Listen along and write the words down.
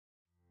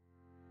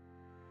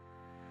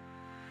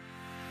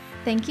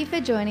Thank you for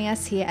joining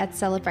us here at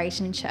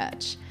Celebration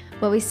Church,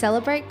 where we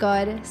celebrate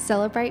God,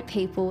 celebrate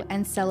people,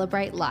 and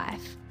celebrate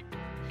life.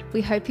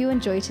 We hope you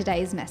enjoy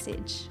today's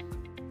message.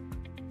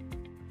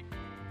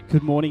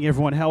 Good morning,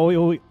 everyone. How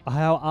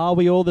are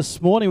we all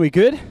this morning? We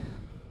good?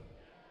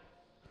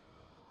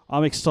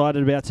 I'm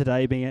excited about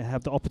today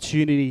have the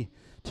opportunity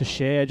to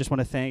share. I just want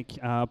to thank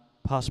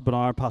Pastor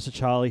Bernard and Pastor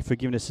Charlie for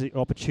giving us the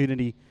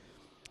opportunity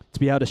to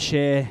be able to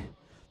share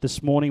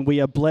this morning. We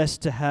are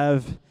blessed to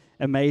have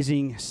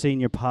amazing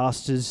senior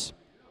pastors.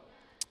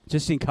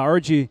 Just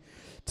encourage you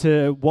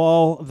to,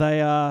 while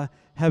they are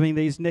having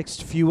these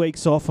next few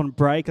weeks off on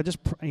break, I just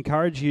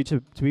encourage you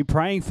to be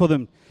praying for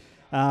them.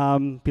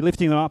 Be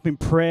lifting them up in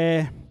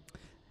prayer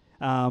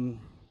because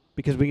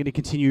we're going to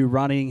continue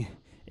running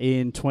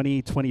in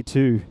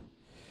 2022.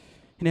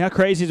 And how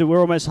crazy is it? We're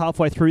almost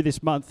halfway through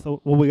this month.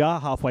 Well, we are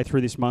halfway through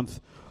this month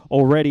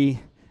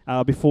already.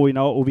 Before we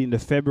know it, we'll be into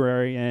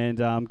February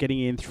and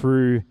getting in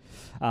through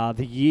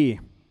the year.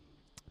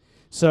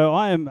 So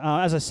I am,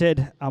 as I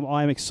said,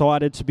 I am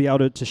excited to be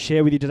able to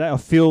share with you today. I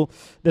feel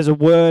there's a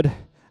word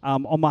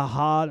on my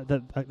heart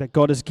that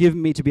God has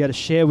given me to be able to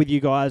share with you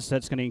guys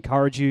that's going to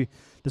encourage you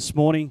this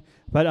morning.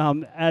 But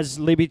as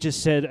Libby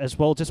just said as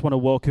well, just want to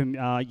welcome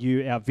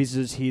you, our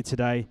visitors here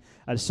today.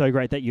 It's so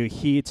great that you're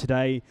here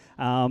today.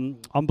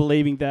 I'm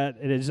believing that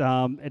it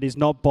is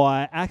not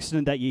by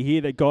accident that you're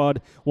here, that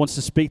God wants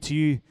to speak to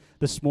you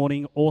this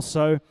morning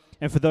also.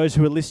 And for those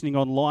who are listening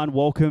online,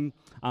 welcome.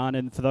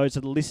 And for those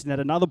that listen at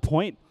another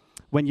point,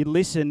 when you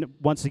listen,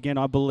 once again,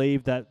 I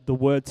believe that the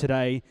word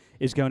today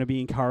is going to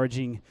be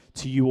encouraging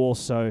to you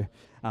also.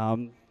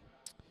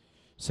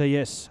 So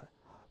yes,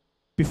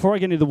 before I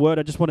get into the word,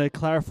 I just want to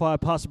clarify.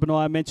 Pastor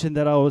Bernard mentioned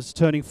that I was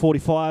turning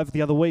 45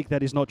 the other week.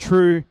 That is not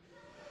true.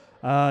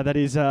 That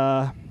is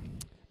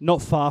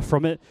not far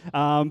from it.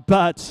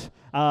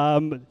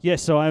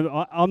 Yes, so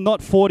I'm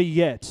not 40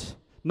 yet.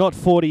 Not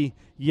 40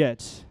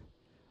 yet.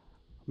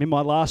 I'm in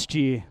my last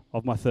year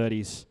of my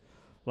 30s.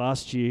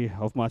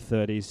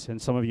 And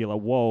some of you are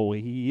like, whoa,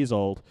 he is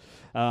old.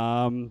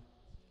 And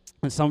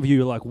some of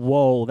you are like,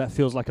 whoa, that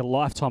feels like a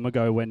lifetime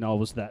ago when I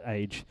was that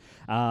age.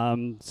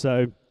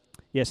 So,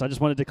 yes, I just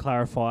wanted to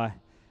clarify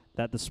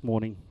that this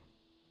morning.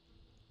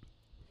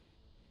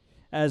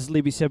 As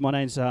Libby said, my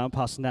name's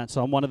Pastor Nat,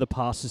 so I'm one of the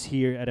pastors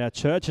here at our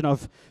church, and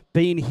I've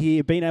been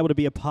able to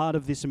be a part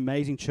of this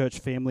amazing church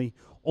family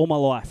all my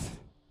life.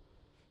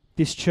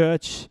 This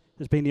church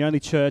has been the only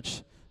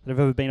church that I've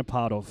ever been a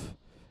part of.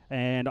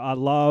 And I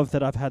love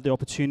that I've had the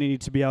opportunity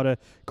to be able to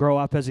grow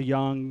up as a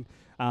young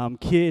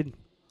kid,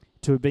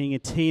 to being a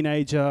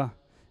teenager,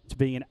 to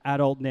being an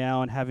adult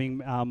now, and having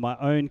my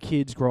own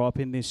kids grow up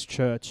in this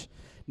church.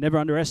 Never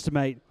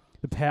underestimate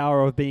the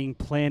power of being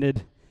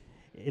planted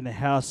in the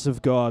house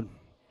of God.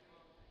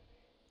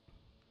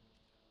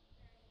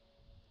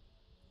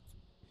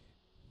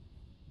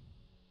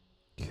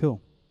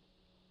 Cool.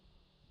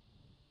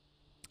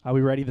 Are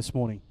we ready this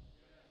morning?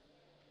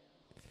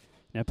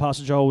 Now,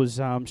 Pastor Joel was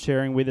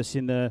sharing with us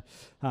in the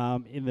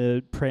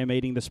prayer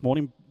meeting this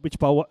morning, which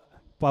by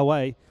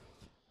way,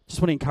 just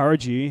want to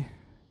encourage you,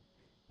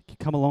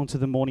 come along to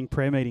the morning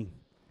prayer meeting.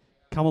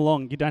 Come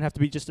along. You don't have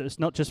to be it's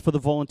not just for the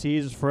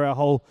volunteers, it's for our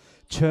whole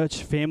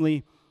church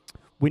family.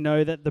 We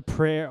know that the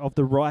prayer of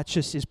the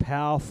righteous is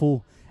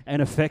powerful and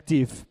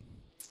effective.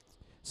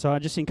 So I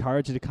just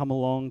encourage you to come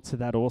along to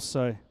that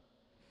also.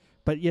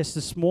 But yes,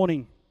 this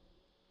morning,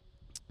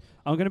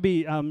 I'm going to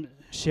be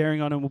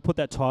sharing on, and we'll put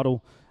that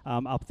title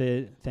up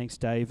there. Thanks,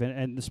 Dave.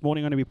 And this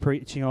morning I'm going to be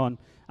preaching on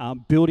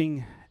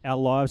building our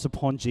lives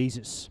upon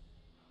Jesus.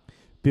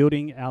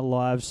 Building our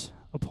lives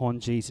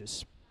upon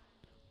Jesus.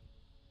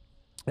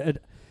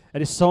 It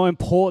is so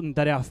important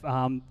that our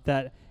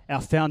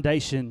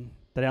foundation,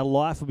 that our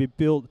life will be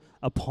built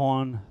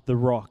upon the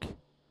rock.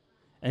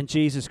 And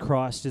Jesus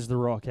Christ is the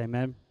rock.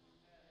 Amen.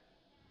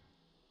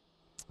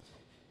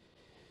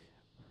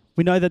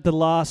 We know that the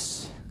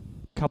last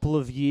couple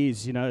of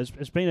years,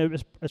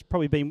 it's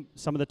probably been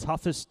some of the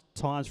toughest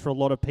times for a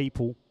lot of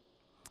people,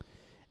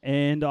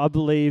 and I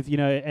believe,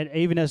 and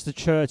even as the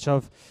church,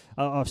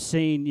 I've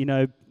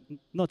seen,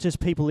 not just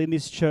people in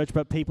this church,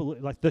 but people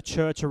like the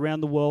church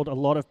around the world. A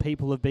lot of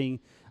people have been,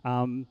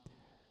 been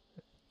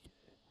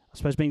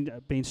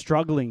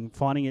struggling,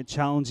 finding it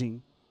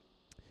challenging,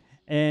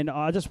 and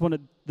I just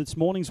wanted this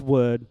morning's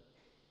word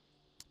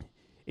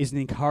is an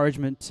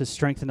encouragement to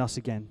strengthen us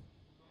again,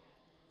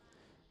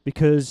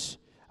 because.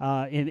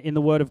 In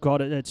the Word of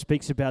God, it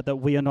speaks about that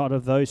we are not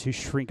of those who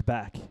shrink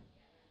back.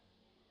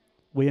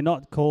 We are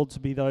not called to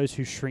be those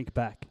who shrink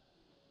back.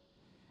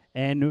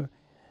 And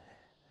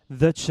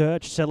the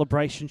church,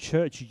 Celebration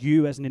Church,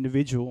 you as an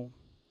individual,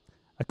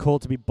 are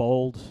called to be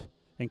bold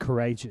and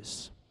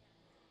courageous.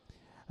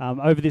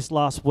 Over this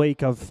last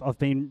week, I've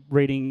been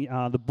reading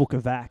the book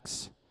of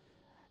Acts,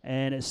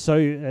 and it's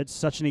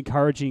such an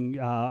encouraging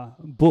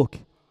book.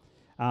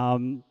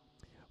 When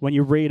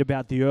you read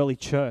about the early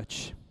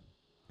church.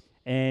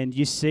 And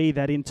you see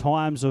that in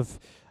times of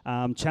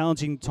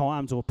challenging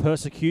times or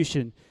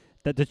persecution,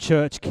 that the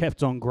church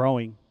kept on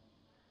growing.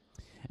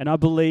 And I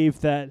believe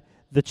that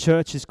the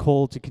church is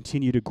called to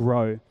continue to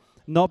grow.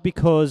 Not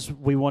because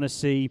we want to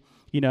see,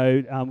 we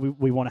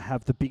want to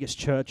have the biggest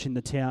church in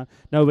the town.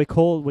 No, we're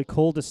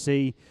called to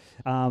see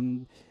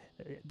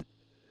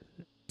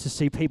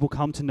people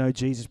come to know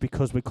Jesus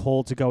because we're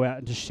called to go out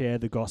and to share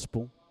the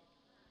gospel.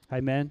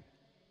 Amen.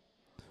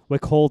 We're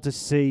called to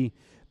see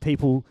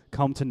people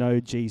come to know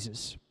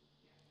Jesus.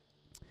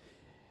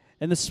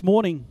 And this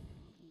morning,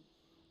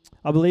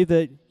 I believe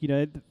that,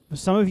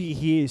 some of you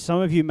here, some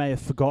of you may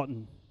have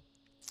forgotten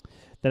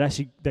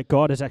that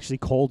God has actually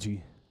called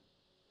you.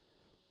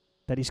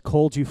 That He's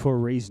called you for a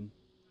reason.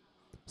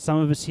 Some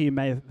of us here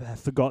may have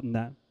forgotten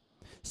that.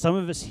 Some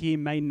of us here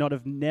may not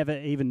have never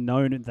even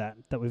known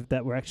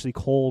that we're actually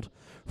called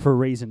for a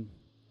reason.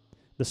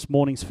 This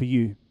morning's for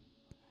you.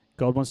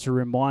 God wants to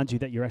remind you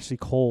that you're actually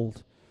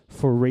called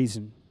for a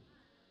reason.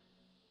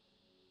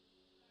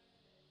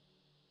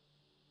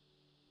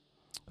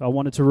 I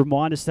wanted to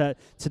remind us that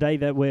today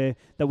that we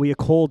are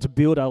called to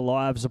build our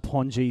lives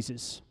upon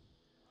Jesus.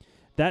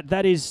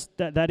 That is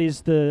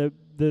the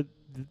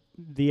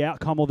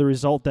outcome or the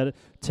result that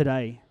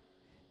today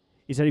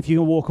is that if you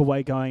can walk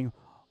away going,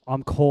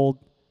 I'm called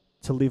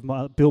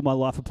to build my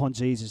life upon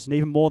Jesus, and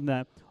even more than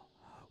that,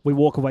 we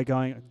walk away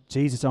going,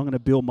 Jesus, I'm going to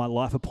build my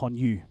life upon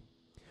you.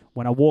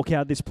 When I walk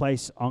out of this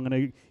place, I'm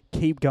going to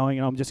keep going,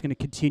 and I'm just going to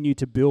continue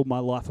to build my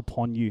life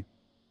upon you.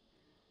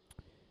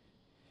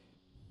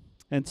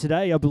 And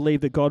today, I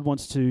believe that God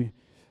wants to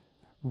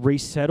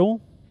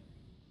resettle.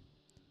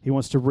 He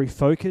wants to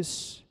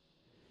refocus.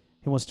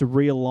 He wants to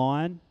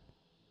realign.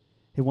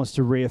 He wants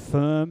to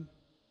reaffirm.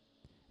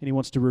 And He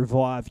wants to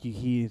revive you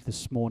here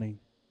this morning.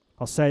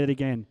 I'll say that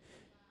again.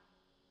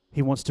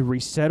 He wants to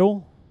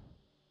resettle.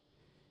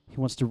 He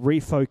wants to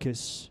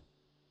refocus,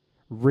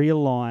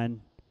 realign,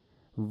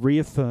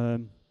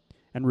 reaffirm,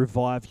 and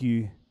revive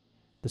you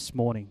this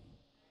morning.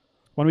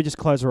 Why don't we just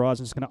close our eyes?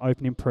 I'm just going to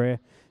open in prayer,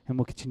 and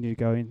we'll continue to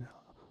go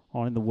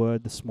on in the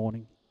Word this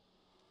morning.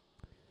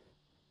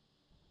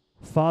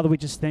 Father, we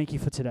just thank you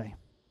for today.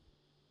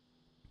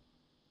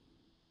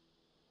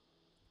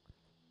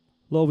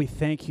 Lord, we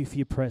thank you for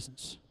your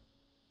presence.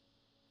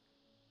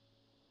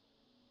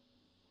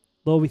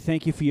 Lord, we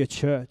thank you for your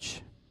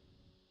church.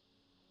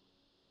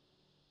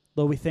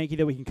 Lord, we thank you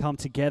that we can come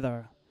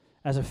together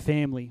as a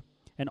family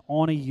and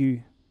honor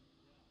you.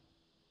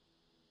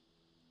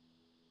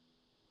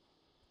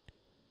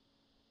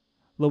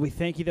 Lord, we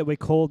thank you that we're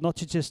called not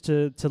just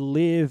to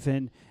live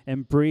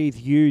and breathe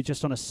you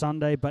just on a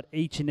Sunday, but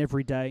each and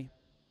every day.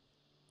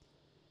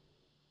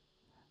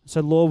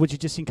 So, Lord, would you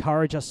just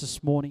encourage us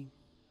this morning?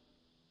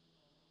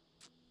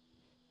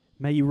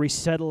 May you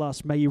resettle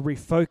us. May you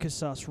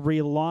refocus us,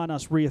 realign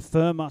us,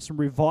 reaffirm us, and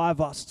revive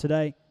us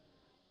today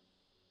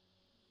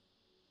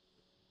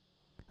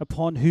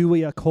upon who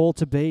we are called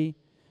to be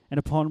and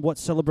upon what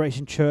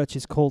Celebration Church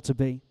is called to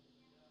be.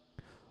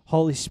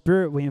 Holy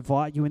Spirit, we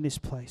invite you in this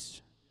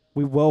place.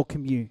 We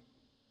welcome you.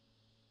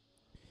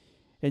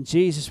 And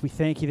Jesus, we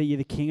thank you that you're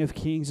the King of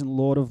Kings and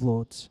Lord of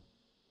Lords.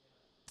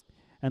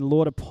 And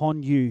Lord,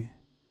 upon you,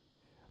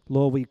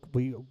 Lord,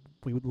 we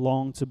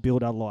long to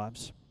build our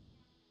lives.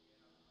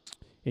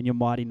 In your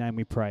mighty name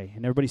we pray.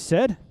 And everybody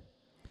said,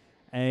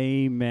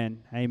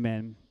 amen,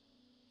 amen.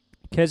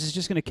 Kez is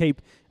just going to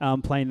keep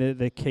playing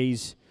the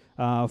keys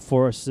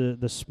for us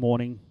this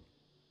morning.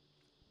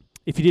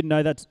 If you didn't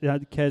know that,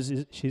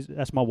 Kez,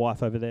 that's my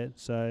wife over there.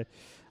 So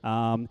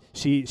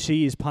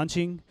she is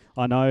punching,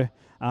 I know.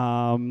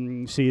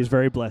 She is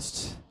very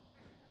blessed.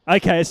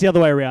 Okay, it's the other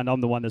way around. I'm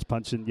the one that's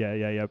punching.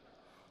 Yeah.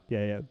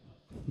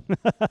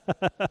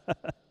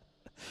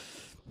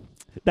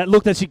 That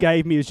look that she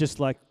gave me was just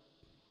like,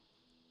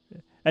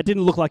 it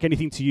didn't look like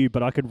anything to you,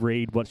 but I could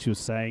read what she was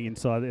saying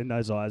inside in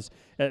those eyes.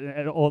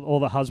 And all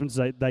the husbands,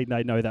 they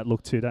know that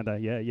look too, don't they?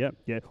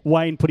 Yeah.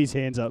 Wayne put his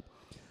hands up.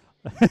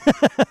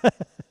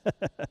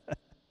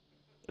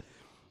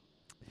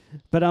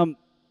 But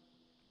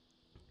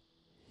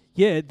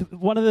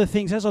one of the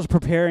things as I was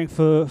preparing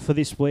for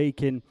this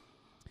week and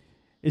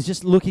is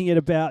just looking at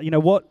about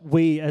what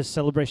we as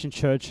Celebration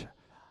Church,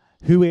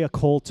 who we are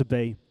called to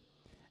be,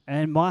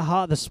 and my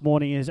heart this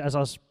morning is, as I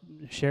was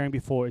sharing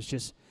before, is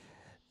just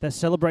that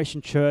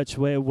Celebration Church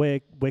where we're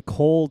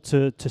called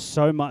to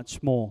so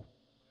much more.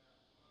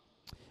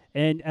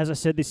 And as I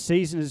said, this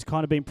season has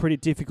kind of been pretty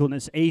difficult, and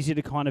it's easy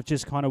to kind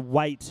of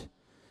wait,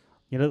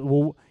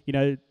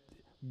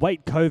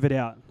 wait COVID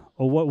out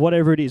or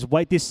whatever it is,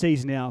 wait this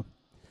season out.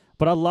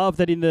 But I love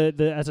that in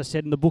as I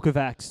said in the book of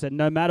Acts, that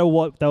no matter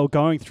what they were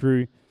going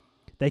through,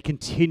 they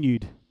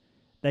continued.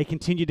 They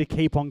continued to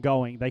keep on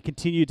going. They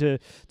continued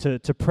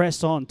to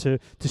press on, to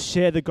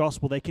share the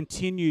gospel. They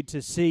continued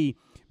to see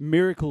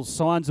miracles,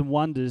 signs, and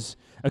wonders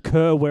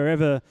occur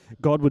wherever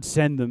God would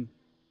send them.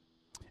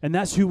 And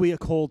that's who we are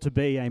called to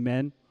be,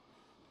 amen.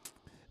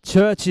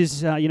 Church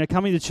is,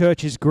 coming to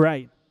church is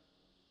great,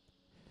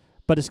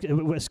 but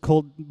it's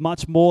called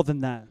much more than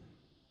that.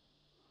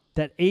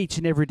 That each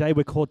and every day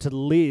we're called to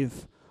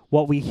live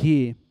what we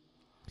hear.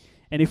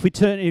 And if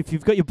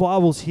you've got your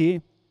Bibles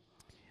here,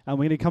 and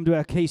we're going to come to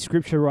our key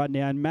scripture right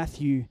now in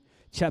Matthew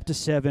chapter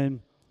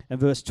 7 and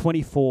verse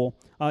 24.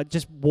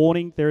 Just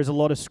warning, there is a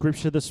lot of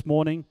scripture this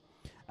morning.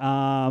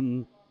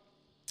 The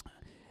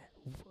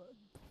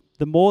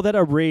more that I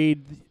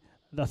read,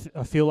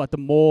 I feel like the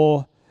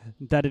more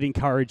that it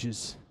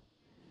encourages.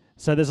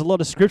 So there's a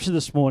lot of scripture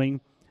this morning,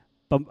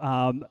 but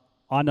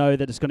I know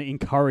that it's going to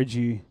encourage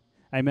you.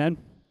 Amen?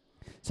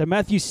 So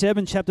Matthew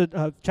 7, chapter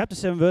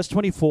 7, verse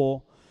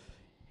 24,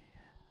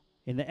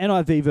 in the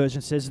NIV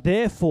version says,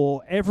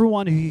 "Therefore,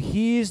 everyone who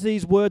hears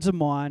these words of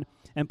mine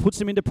and puts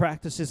them into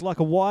practice is like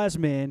a wise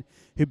man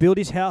who built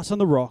his house on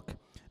the rock.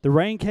 The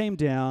rain came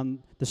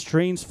down, the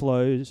streams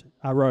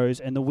arose,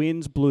 and the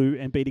winds blew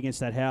and beat against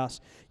that house.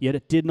 Yet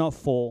it did not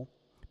fall,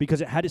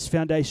 because it had its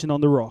foundation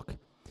on the rock.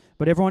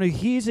 But everyone who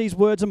hears these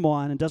words of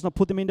mine and does not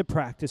put them into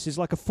practice is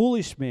like a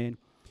foolish man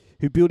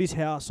who built his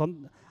house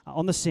on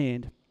the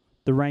sand.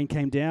 The rain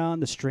came down,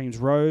 the streams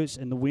rose,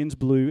 and the winds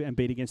blew and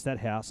beat against that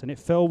house, and it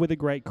fell with a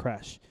great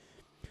crash.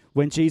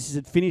 When Jesus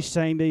had finished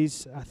saying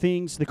these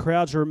things, the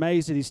crowds were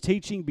amazed at his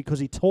teaching, because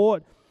he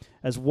taught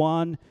as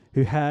one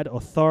who had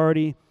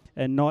authority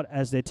and not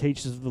as their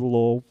teachers of the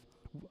law."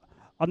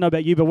 I don't know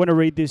about you, but when I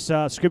read this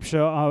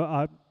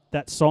scripture,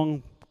 that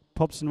song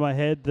pops in my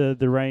head.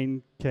 The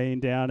rain came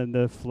down and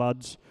the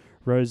floods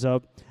rose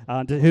up.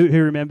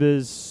 Who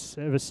remembers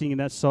ever singing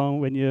that song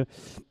when you...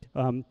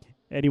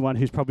 anyone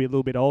who's probably a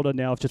little bit older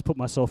now, I've just put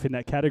myself in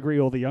that category.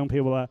 All the young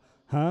people are,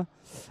 huh?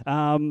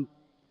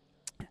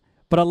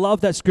 But I love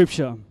that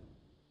scripture.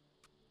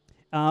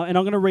 And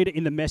I'm going to read it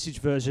in the Message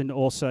version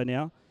also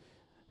now.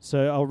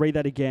 So I'll read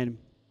that again.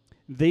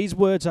 "These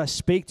words I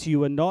speak to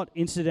you are not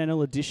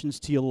incidental additions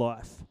to your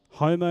life,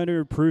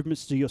 homeowner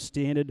improvements to your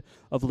standard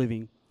of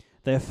living.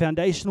 They are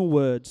foundational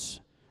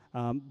words,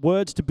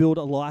 words to build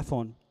a life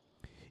on.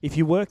 If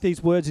you work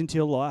these words into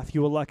your life,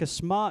 you are like a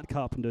smart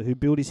carpenter who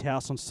built his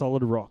house on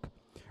solid rock.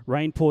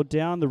 Rain poured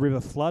down, the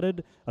river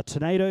flooded, a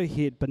tornado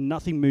hit, but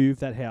nothing moved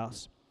that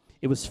house.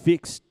 It was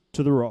fixed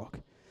to the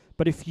rock.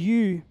 But if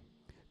you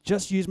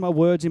just use my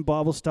words in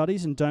Bible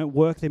studies and don't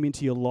work them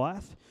into your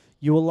life,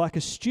 you are like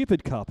a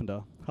stupid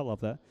carpenter," I love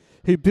that,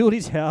 "who built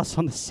his house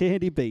on the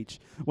sandy beach.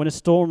 When a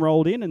storm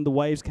rolled in and the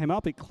waves came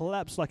up, it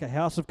collapsed like a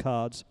house of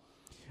cards."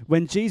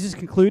 When Jesus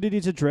concluded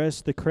his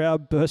address, the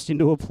crowd burst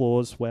into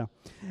applause. Wow.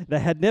 They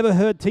had never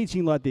heard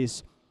teaching like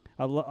this.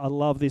 I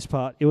love this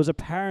part. It was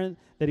apparent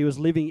that he was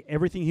living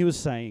everything he was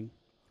saying.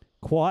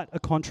 Quite a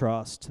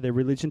contrast to their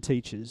religion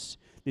teachers.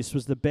 This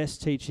was the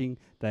best teaching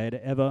they had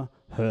ever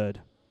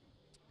heard.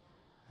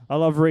 I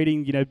love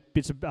reading,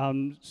 bits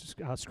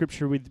of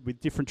scripture with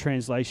different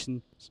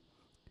translations.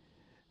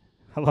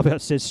 I love how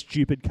it says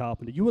 "stupid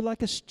carpenter." You were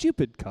like a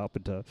stupid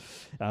carpenter.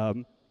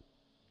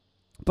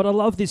 But I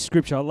love this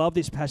scripture. I love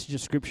this passage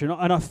of scripture.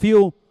 And I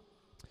feel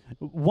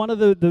one of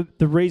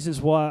the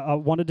reasons why I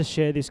wanted to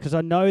share this, because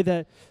I know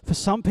that for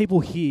some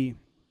people here,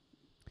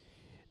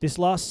 this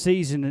last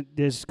season,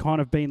 there's kind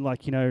of been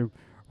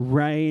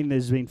rain,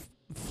 there's been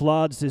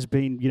floods, there's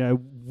been,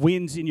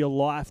 winds in your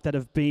life that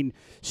have been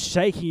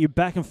shaking you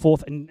back and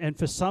forth. And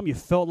for some, you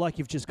felt like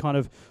you've just kind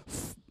of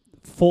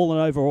fallen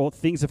over, or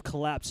things have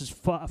collapsed. It's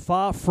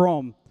far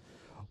from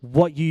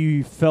what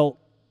you felt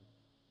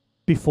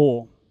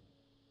before.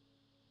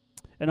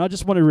 And I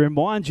just want to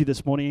remind you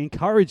this morning,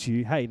 encourage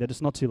you, hey, that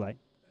it's not too late.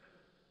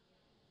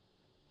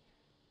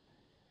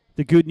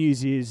 The good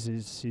news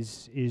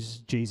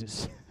is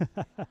Jesus.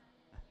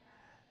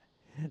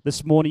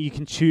 This morning you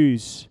can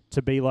choose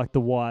to be like the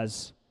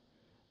wise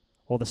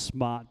or the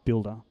smart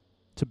builder,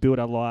 to build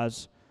our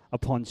lives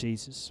upon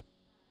Jesus.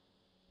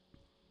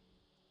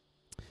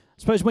 I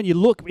suppose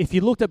if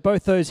you looked at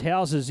both those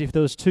houses, if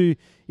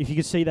you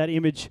could see that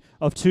image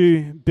of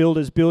two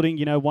builders building,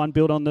 one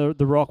built on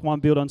the rock, one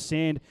built on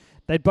sand,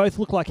 they'd both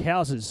look like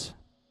houses.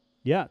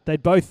 Yeah,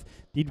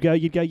 you'd go,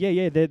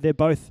 yeah, they're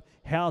both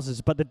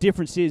houses, but the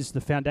difference is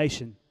the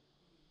foundation.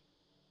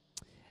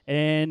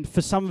 And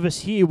for some of us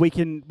here, we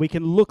can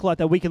look like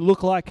that. We can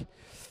look like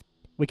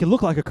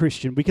a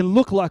Christian. We can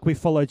look like we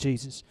follow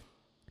Jesus.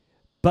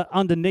 But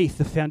underneath,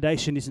 the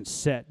foundation isn't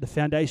set. The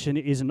foundation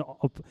is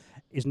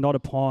not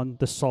upon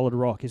the solid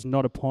rock, is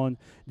not upon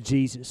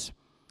Jesus.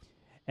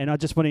 And I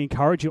just want to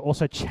encourage you,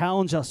 also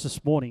challenge us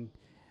this morning.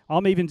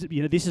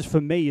 This is for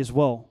me as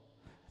well.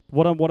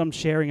 What I'm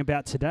sharing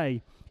about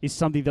today is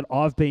something that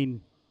I've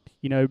been,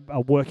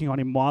 working on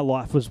in my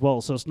life as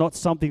well. So it's not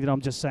something that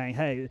I'm just saying,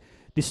 hey,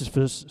 this is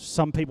for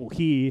some people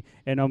here,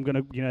 and I'm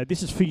going to,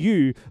 this is for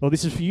you, or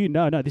this is for you.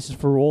 No, this is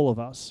for all of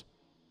us.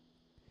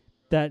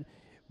 That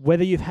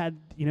whether you've had,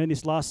 in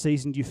this last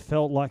season, you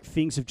felt like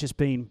things have just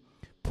been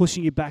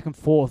pushing you back and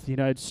forth,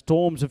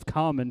 storms have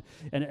come and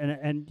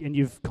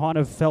you've kind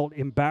of felt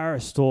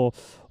embarrassed or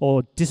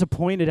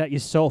disappointed at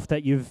yourself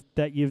that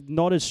you're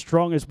not as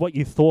strong as what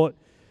you thought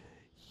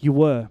you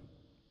were.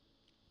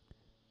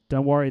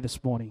 Don't worry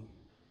this morning.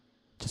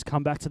 Just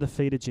come back to the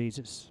feet of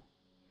Jesus.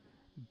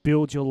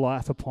 Build your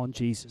life upon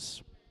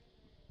Jesus.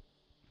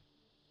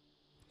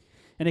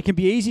 And it can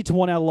be easy to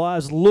want our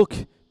lives look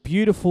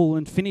beautiful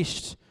and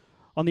finished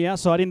on the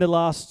outside. In the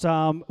last,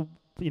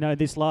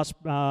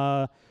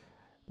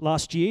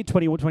 last year,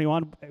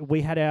 2021,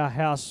 we had our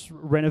house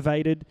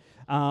renovated,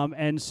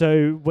 and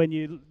so when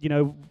you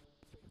know,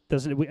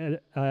 there's an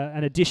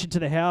addition to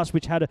the house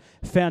which had a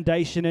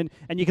foundation,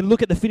 and you can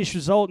look at the finished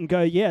result and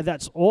go, yeah,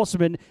 that's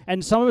awesome.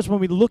 And some of us, when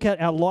we look at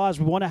our lives,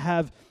 we want to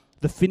have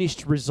the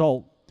finished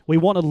result. We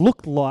want to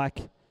look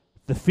like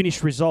the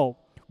finished result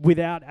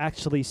without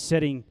actually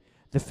setting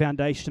the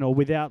foundation, or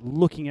without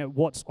looking at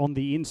what's on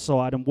the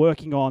inside and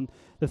working on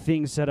the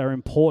things that are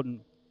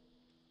important.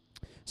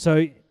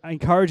 So I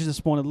encourage you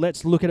this morning,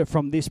 let's look at it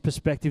from this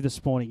perspective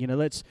this morning. You know,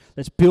 let's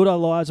build our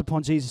lives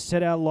upon Jesus,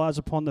 set our lives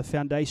upon the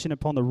foundation,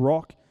 upon the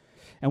rock,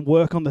 and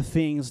work on the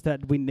things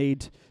that we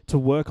need to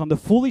work on. The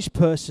foolish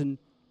person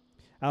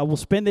will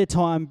spend their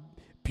time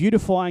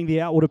beautifying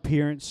the outward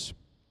appearance,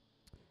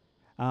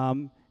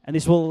 and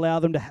this will allow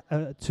them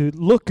to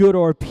look good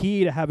or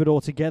appear to have it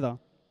all together.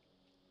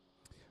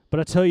 But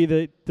I tell you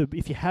that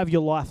if you have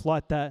your life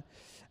like that,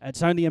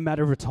 it's only a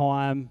matter of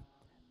time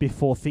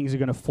before things are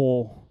going to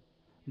fall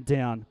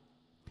down.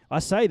 I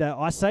say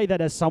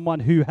that as someone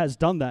who has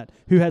done that,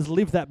 who has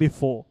lived that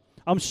before.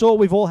 I'm sure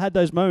we've all had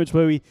those moments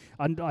where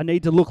I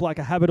need to look like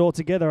I have it all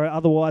together,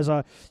 otherwise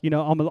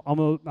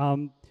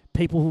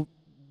people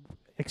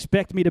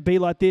expect me to be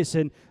like this.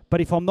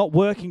 But if I'm not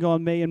working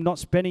on me and not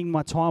spending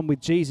my time with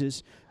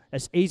Jesus,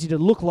 it's easy to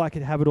look like I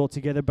have it all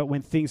together, but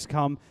when things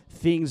come,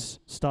 things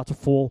start to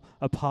fall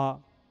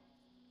apart.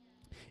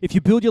 If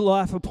you build your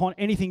life upon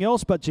anything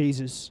else but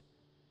Jesus,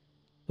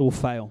 it will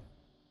fail.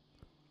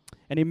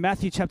 And in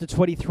Matthew chapter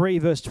 23,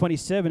 verse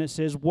 27, it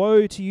says,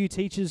 "Woe to you,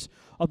 teachers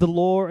of the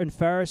law and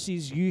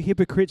Pharisees, you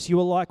hypocrites, you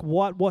are like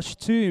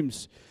whitewashed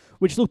tombs,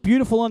 which look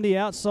beautiful on the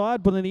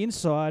outside, but on the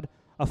inside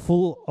are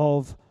full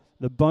of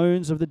the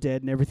bones of the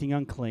dead and everything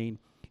unclean.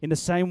 In the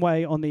same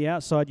way, on the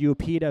outside you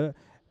appear to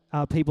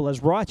people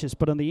as righteous,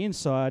 but on the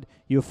inside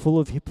you are full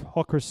of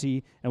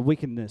hypocrisy and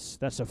wickedness."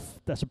 That's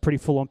a pretty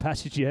full-on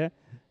passage, yeah?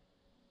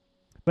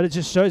 But it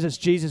just shows us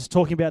Jesus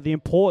talking about the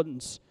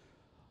importance,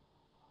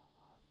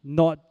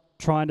 not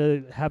trying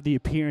to have the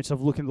appearance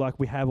of looking like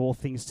we have all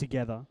things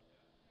together.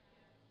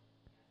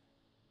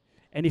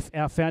 And if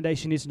our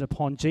foundation isn't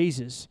upon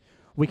Jesus,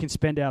 we can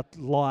spend our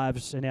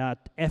lives and our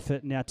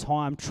effort and our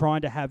time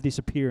trying to have this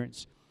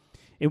appearance.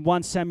 In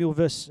 1 Samuel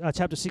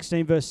chapter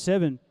 16, verse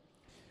 7,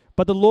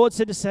 "But the Lord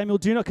said to Samuel,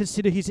 do not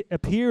consider his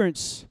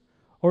appearance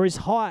or his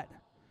height,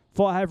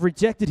 for I have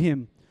rejected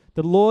him.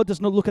 The Lord does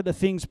not look at the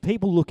things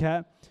people look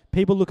at.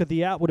 People look at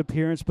the outward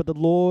appearance, but the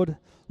Lord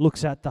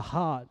looks at the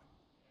heart."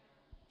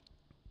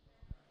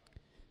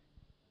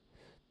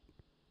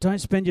 Don't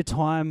spend your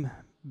time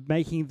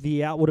making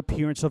the outward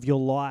appearance of your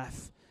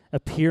life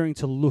appearing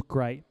to look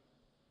great.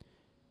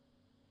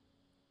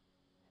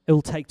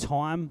 It'll take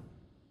time.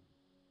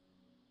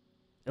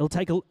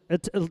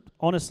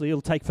 Honestly,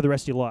 it'll take for the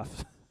rest of your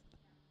life.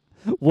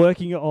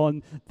 Working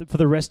on for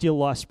the rest of your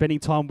life, spending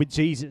time with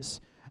Jesus,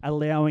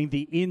 allowing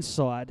the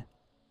inside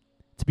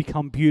to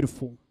become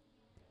beautiful.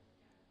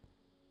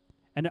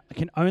 And it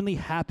can only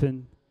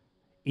happen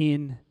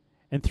in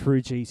and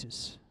through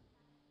Jesus.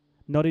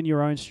 Not in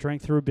your own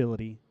strength or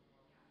ability.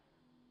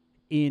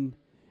 In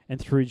and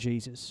through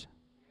Jesus.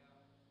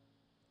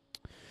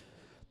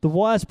 The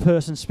wise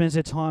person spends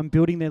their time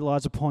building their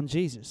lives upon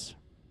Jesus.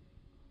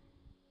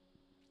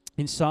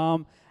 In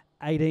Psalm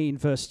 18,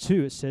 verse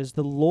 2, it says,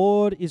 "The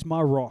Lord is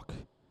my rock,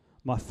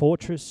 my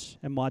fortress,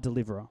 and my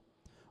deliverer.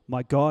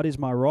 My God is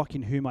my rock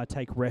in whom I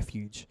take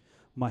refuge,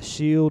 my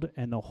shield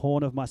and the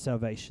horn of my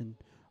salvation,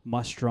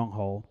 my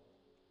stronghold."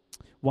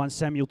 1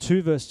 Samuel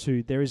 2, verse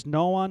 2, "There is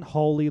no one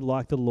holy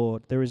like the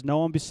Lord. There is no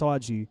one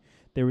besides you.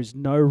 There is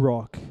no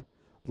rock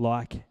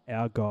like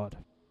our God."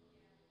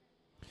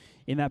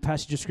 In that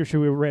passage of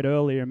scripture we read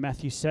earlier in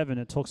Matthew 7,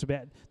 it talks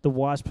about the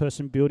wise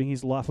person building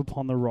his life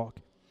upon the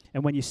rock.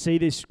 And when you see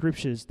these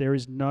scriptures, there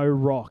is no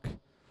rock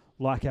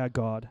like our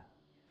God.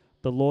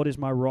 The Lord is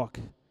my rock,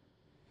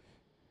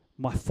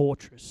 my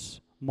fortress,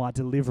 my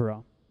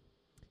deliverer.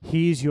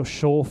 He is your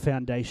sure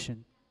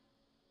foundation.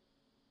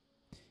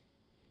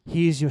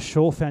 He is your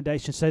sure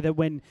foundation, so that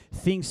when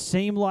things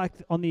seem like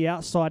on the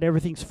outside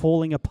everything's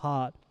falling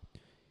apart,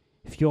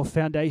 if your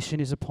foundation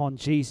is upon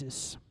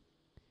Jesus,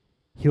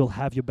 He'll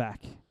have your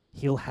back.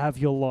 He'll have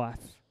your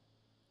life.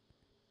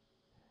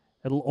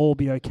 It'll all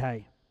be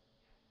okay.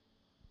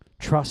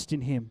 Trust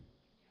in Him.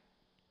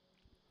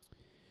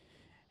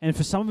 And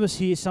for some of us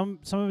here, some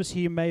of us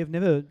here may have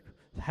never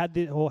had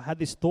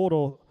this thought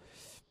or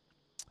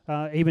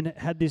even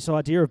had this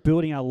idea of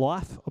building our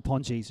life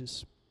upon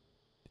Jesus.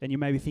 And you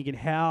may be thinking,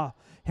 how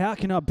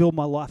can I build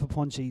my life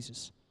upon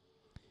Jesus?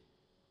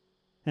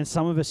 And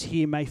some of us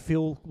here may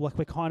feel like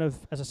we're kind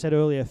of, as I said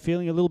earlier,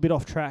 feeling a little bit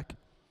off track,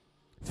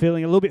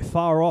 feeling a little bit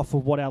far off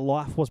of what our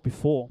life was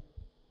before.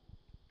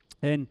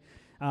 And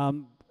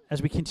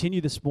as we continue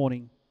this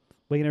morning,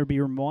 we're going to be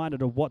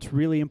reminded of what's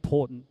really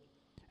important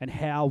and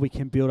how we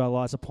can build our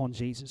lives upon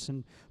Jesus.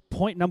 And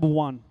point number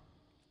 1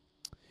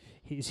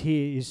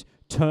 is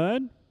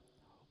turn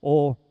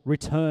or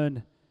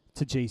return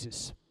to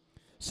Jesus.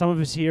 Some of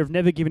us here have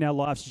never given our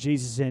lives to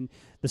Jesus, and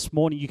this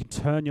morning you can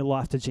turn your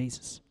life to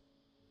Jesus.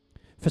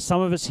 For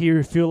some of us here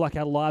who feel like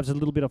our lives are a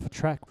little bit off a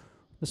track,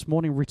 this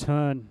morning,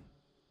 return.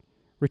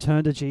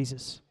 Return to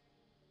Jesus.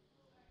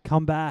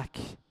 Come back.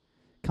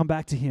 Come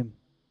back to Him.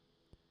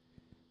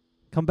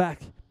 Come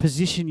back.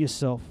 Position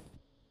yourself.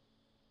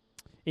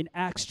 In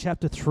Acts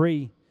chapter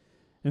 3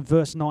 and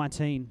verse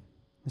 19,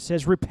 it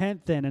says,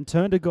 "Repent then and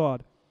turn to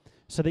God,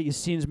 so that your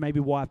sins may be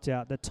wiped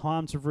out, that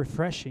times of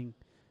refreshing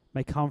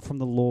may come from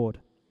the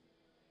Lord."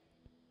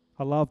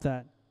 I love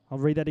that. I'll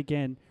read that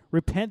again.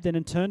 "Repent then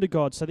and turn to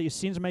God, so that your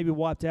sins may be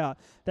wiped out,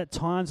 that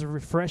times of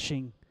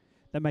refreshing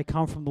that may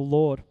come from the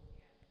Lord."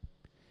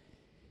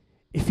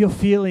 If you're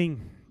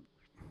feeling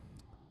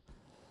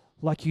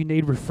like you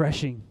need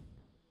refreshing,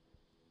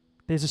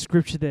 there's a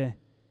scripture there.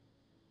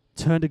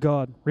 Turn to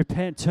God.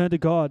 Repent, turn to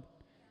God.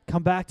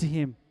 Come back to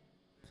Him,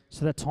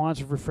 so that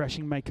times of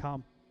refreshing may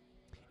come.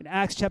 In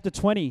Acts chapter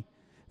 20,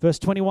 verse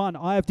 21,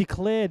 "I have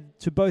declared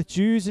to both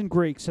Jews and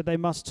Greeks that they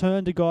must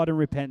turn to God in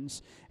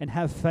repentance and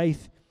have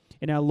faith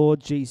in our Lord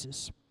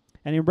Jesus."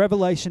 And in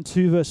Revelation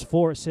 2, verse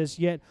 4, it says,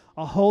 "Yet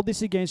I hold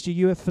this against you.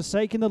 You have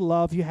forsaken the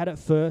love you had at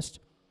first.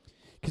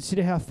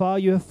 Consider how far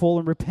you have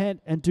fallen.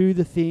 Repent and do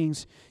the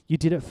things you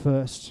did at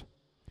first."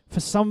 For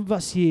some of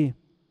us here,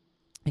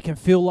 it can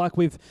feel like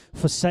we've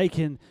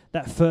forsaken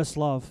that first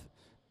love,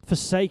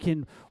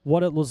 forsaken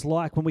what it was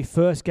like when we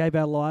first gave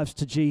our lives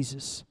to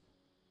Jesus.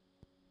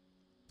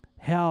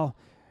 How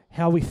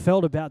we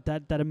felt about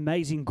that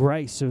amazing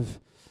grace of,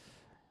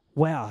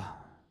 wow,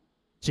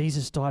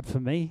 Jesus died for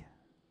me.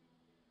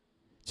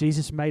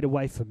 Jesus made a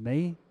way for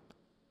me.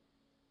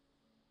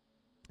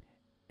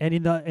 And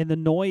in the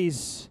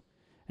noise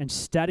and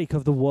static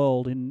of the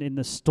world, in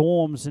the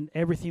storms and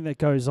everything that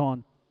goes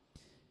on,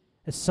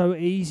 it's so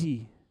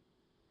easy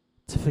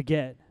to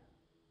forget.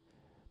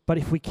 But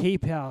if we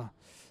keep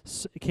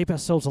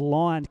ourselves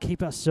aligned,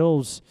 keep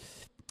ourselves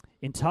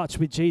in touch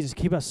with Jesus,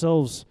 keep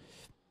ourselves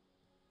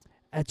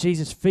at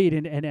Jesus' feet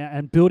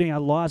and building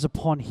our lives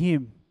upon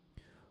Him,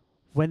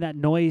 when that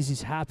noise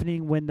is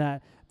happening, when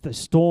the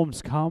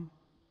storms come,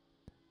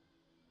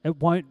 it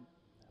won't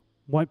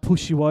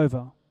push you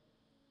over.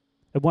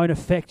 It won't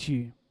affect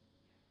you.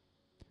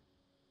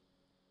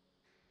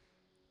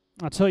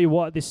 I'll tell you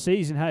what, this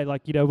season, hey,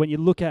 when you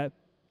look at,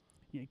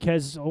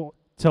 Kez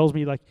tells me,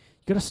 you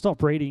got to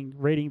stop reading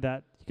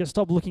that. You got to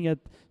stop looking at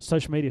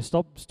social media.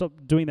 Stop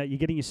doing that. You're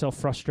getting yourself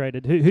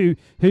frustrated.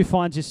 Who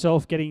finds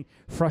yourself getting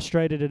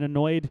frustrated and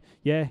annoyed?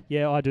 Yeah,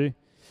 I do.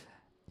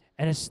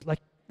 And it's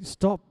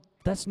stop.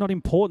 That's not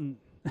important.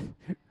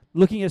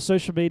 Looking at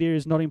social media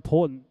is not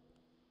important.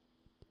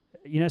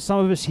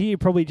 Some of us here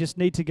probably just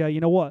need to go, you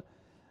know what?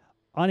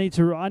 I need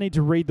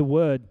to read the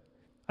Word.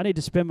 I need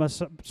to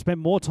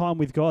spend more time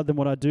with God than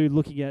what I do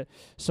looking at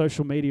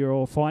social media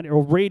or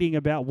reading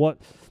about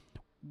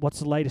what's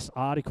the latest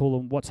article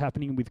and what's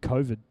happening with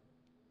COVID.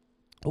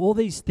 All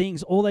these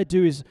things, all they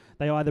do is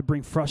they either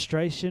bring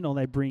frustration or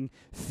they bring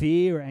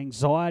fear,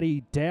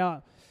 anxiety,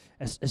 doubt.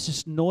 It's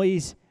just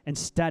noise and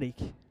static.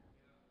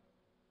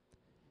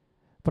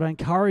 But I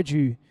encourage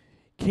you,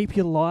 keep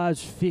your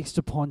lives fixed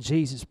upon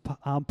Jesus.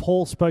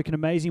 Paul spoke an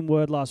amazing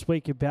word last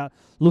week about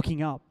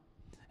looking up.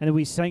 And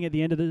we sang at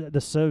the end of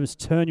the service,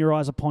 turn your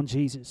eyes upon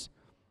Jesus.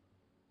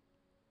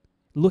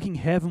 Looking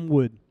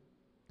heavenward.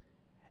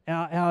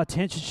 Our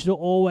attention should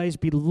always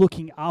be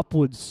looking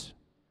upwards.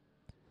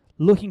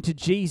 Looking to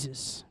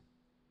Jesus.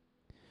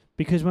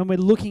 Because when we're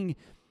looking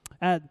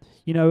at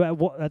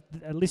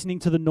listening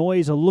to the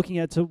noise or looking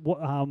at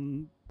what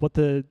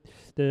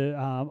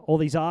all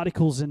these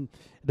articles and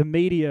the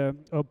media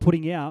are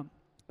putting out,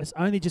 it's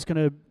only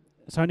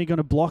going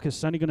to block us.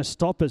 It's only going to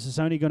stop us. It's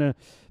only going to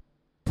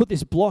put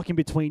this block in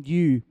between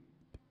you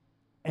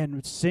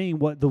and seeing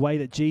the way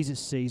that Jesus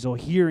sees, or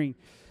hearing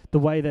the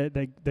way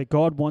that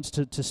God wants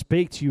to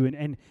speak to you,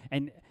 and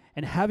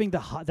having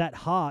that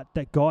heart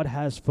that God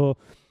has for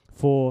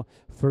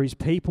His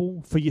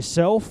people, for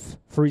yourself,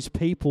 for His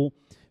people,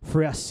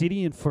 for our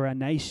city and for our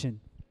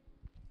nation.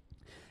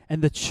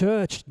 And the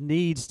church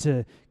needs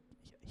to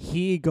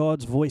hear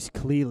God's voice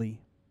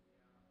clearly.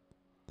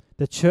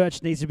 The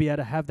church needs to be able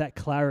to have that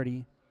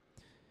clarity.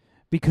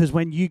 Because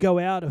when you go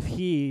out of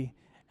here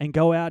and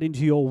go out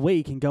into your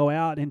week and go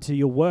out into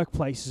your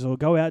workplaces or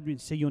go out and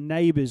see your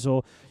neighbors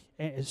or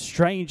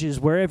strangers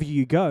wherever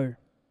you go,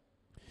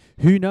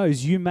 who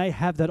knows, you may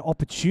have that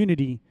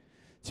opportunity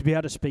to be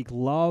able to speak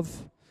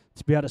love,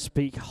 to be able to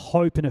speak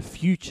hope and a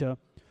future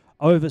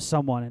over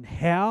someone. And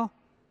how?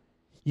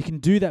 You can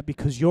do that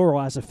because your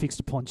eyes are fixed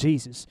upon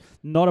Jesus,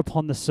 not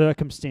upon the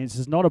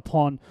circumstances, not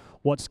upon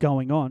what's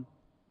going on.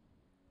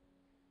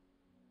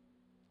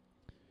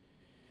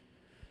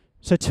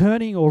 So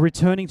turning or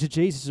returning to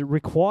Jesus, it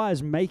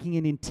requires making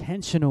an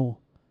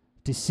intentional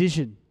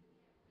decision.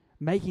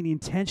 Making an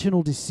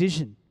intentional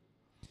decision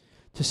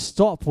to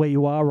stop where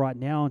you are right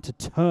now and to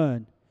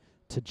turn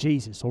to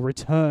Jesus or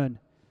return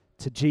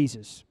to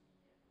Jesus.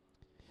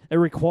 It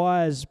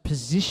requires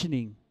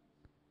positioning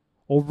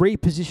or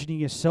repositioning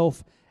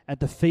yourself at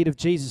the feet of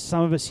Jesus.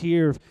 Some of us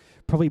here have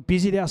probably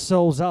busied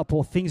ourselves up,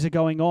 or things are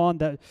going on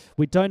that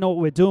we don't know what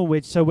we're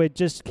doing. So we're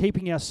just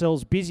keeping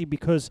ourselves busy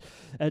because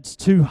it's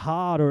too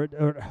hard, or it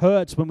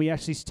hurts when we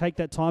actually take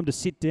that time to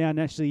sit down and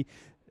actually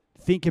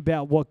think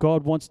about what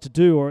God wants to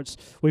do, or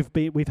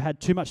we've had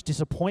too much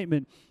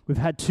disappointment, we've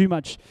had too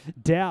much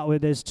doubt, where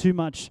there's too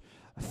much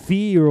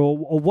fear,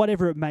 or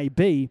whatever it may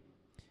be.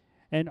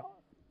 And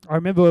I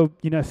remember,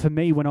 for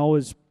me, when I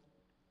was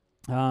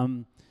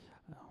a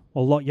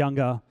lot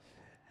younger,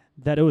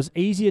 that it was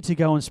easier to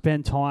go and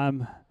spend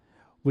time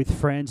with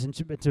friends and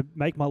to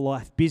make my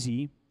life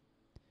busy,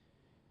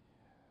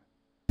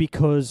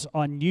 because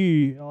I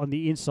knew on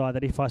the inside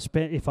that if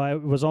I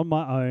was on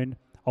my own,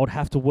 I would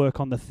have to work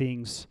on the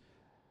things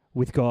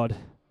with God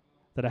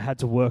that I had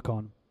to work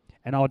on.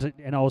 And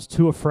I was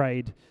too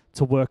afraid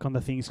to work on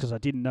the things because I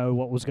didn't know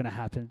what was going to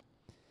happen.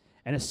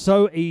 And it's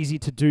so easy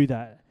to do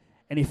that.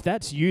 And if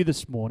that's you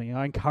this morning,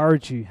 I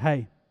encourage you,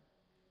 hey,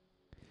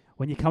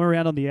 when you come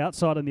around on the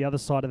outside and the other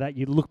side of that,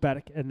 you look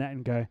back at that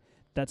and go,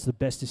 that's the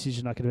best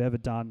decision I could have ever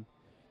done,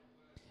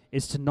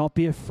 is to not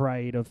be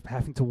afraid of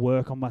having to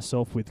work on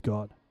myself with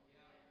God.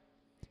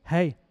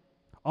 Hey,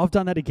 I've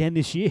done that again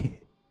this year.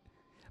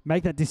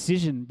 Make that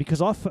decision,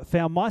 because I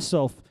found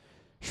myself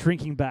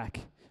shrinking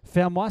back,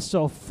 found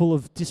myself full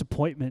of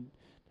disappointment,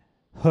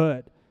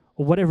 hurt,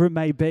 or whatever it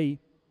may be.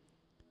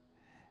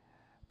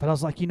 But I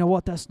was like, you know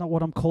what? That's not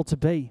what I'm called to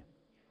be.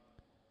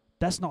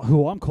 That's not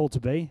who I'm called to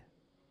be.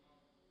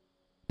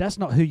 That's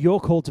not who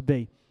you're called to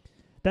be.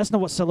 That's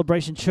not what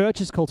Celebration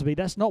Church is called to be.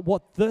 That's not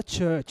what the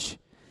church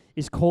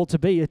is called to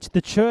be.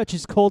 The church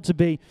is called to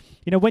be,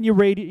 when you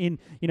read in,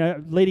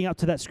 leading up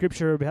to that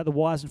scripture about the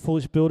wise and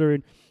foolish builder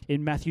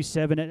in Matthew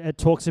 7, it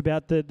talks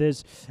about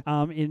there's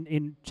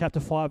in chapter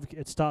 5,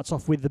 it starts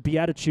off with the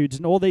Beatitudes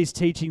and all these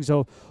teachings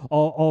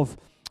of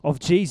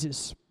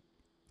Jesus.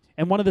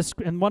 And one of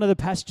the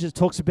passages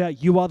talks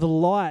about, you are the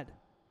light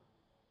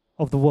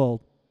of the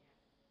world.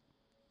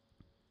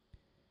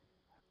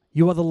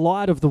 You are the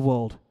light of the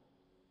world.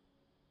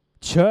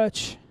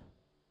 Church,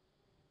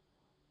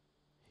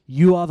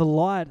 you are the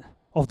light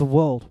of the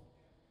world.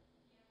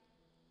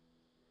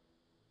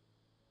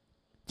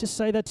 Just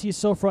say that to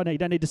yourself right now. You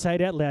don't need to say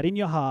it out loud in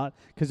your heart,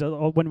 because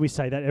when we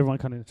say that, everyone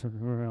kind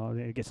of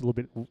it gets a little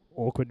bit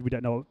awkward. We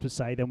don't know what to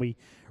say. Then we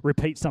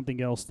repeat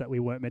something else that we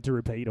weren't meant to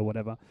repeat or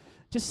whatever.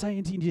 Just say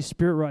into your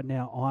spirit right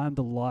now, I am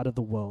the light of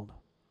the world.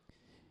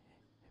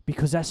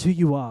 Because that's who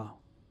you are.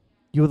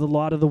 You are the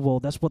light of the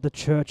world. That's what the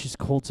church is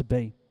called to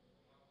be.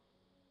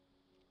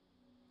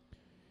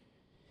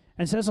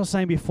 And so as I was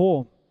saying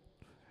before,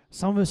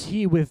 some of us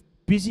here, we're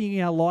busying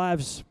our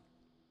lives,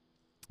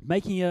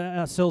 making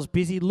ourselves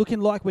busy, looking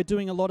like we're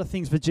doing a lot of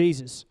things for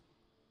Jesus.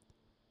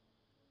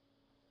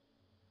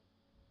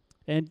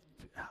 And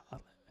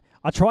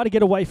I try to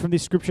get away from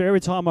this scripture every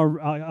time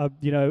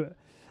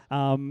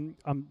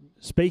I'm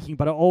speaking,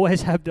 but I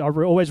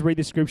always read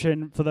this scripture.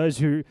 And for those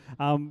who,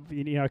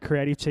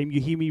 creative team,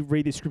 you hear me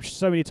read this scripture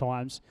so many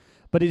times.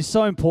 But it is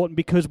so important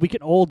because we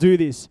can all do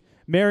this.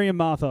 Mary and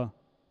Martha.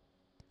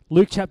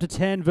 Luke chapter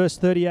 10, verse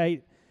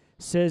 38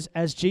 says,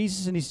 as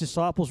Jesus and his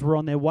disciples were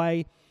on their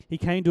way, he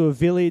came to a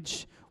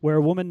village where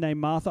a woman named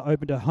Martha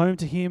opened her home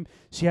to him.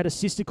 She had a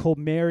sister called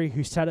Mary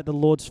who sat at the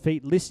Lord's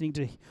feet listening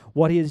to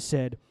what he had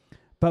said.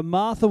 But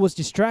Martha was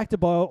distracted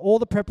by all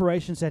the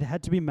preparations that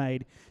had to be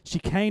made. She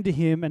came to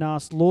him and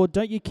asked, Lord,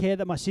 don't you care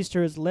that my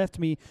sister has left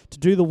me to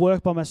do the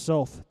work by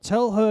myself?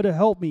 Tell her to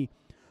help me.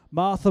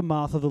 Martha,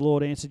 Martha, the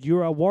Lord answered, you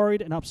are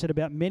worried and upset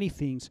about many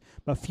things,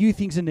 but few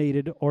things are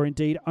needed, or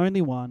indeed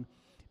only one.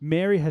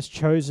 Mary has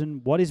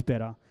chosen what is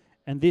better,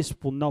 and this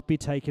will not be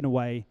taken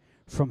away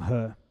from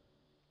her.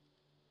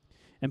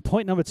 And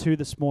point number 2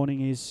 this morning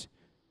is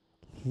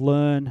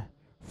learn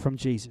from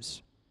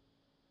Jesus.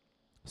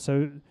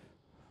 So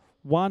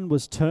 1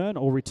 was turn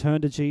or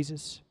return to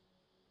Jesus.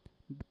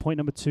 Point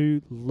number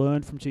 2,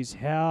 learn from Jesus.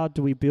 How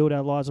do we build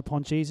our lives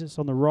upon Jesus?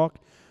 On the rock,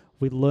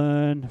 we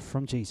learn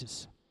from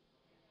Jesus.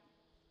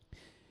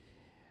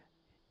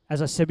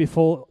 As I said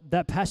before,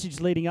 that passage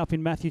leading up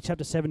in Matthew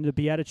chapter 7, the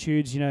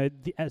Beatitudes,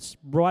 it's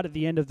right at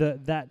the end of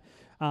the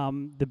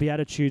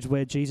Beatitudes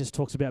where Jesus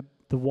talks about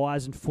the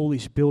wise and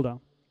foolish builder.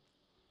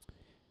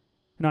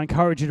 And I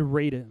encourage you to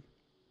read it.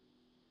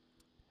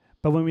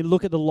 But when we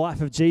look at the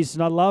life of Jesus,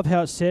 and I love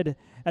how it said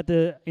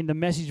in the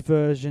Message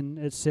version,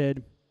 it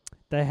said,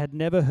 they had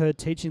never heard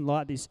teaching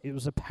like this. It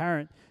was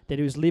apparent that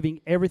he was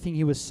living everything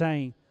he was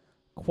saying,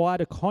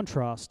 quite a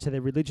contrast to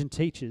their religion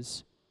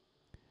teachers.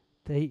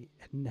 They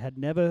had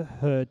never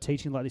heard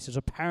teaching like this. It was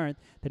apparent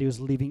that he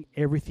was living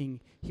everything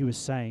he was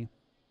saying.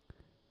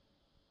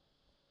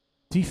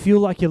 Do you feel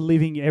like you're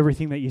living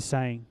everything that you're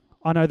saying?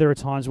 I know there are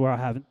times where I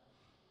haven't.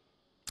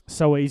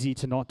 So easy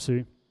to not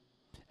to.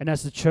 And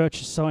as the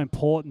church, it's so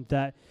important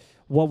that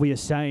what we are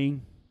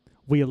saying,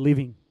 we are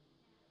living.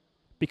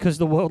 Because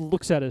the world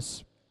looks at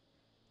us.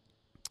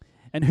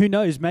 And who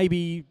knows,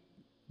 maybe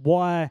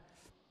why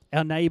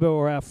our neighbor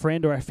or our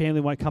friend or our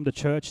family won't come to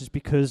church is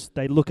because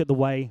they look at the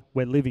way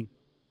we're living.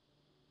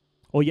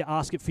 Or you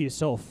ask it for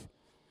yourself.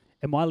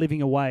 Am I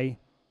living a way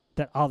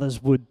that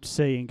others would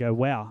see and go,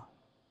 wow,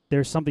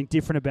 there's something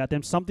different about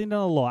them, something that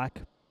I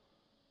like,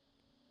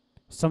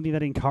 something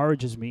that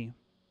encourages me.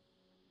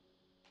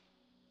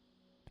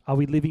 Are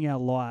we living our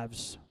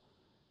lives?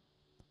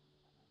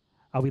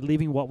 Are we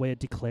living what we're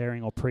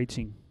declaring or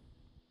preaching?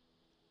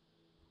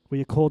 We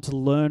are called to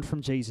learn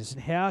from Jesus.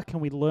 And how can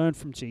we learn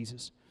from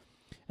Jesus?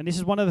 And this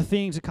is one of the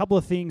things, a couple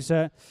of things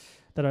the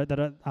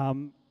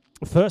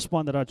first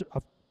one that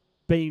I've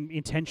been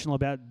intentional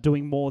about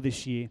doing more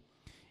this year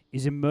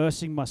is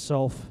immersing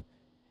myself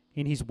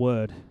in His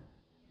Word,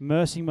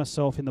 immersing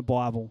myself in the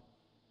Bible.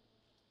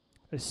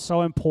 It's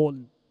so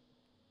important.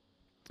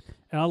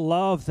 And I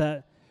love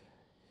that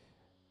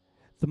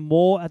the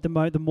more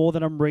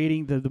that I'm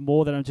reading, the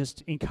more that I'm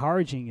just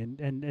encouraging,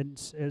 and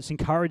it's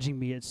encouraging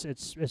me.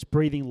 It's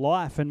breathing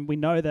life. And we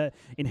know that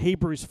in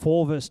Hebrews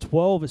 4 verse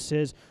 12 it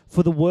says,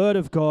 "For the word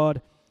of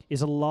God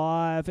is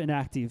alive and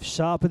active,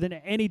 sharper than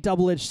any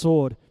double-edged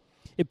sword.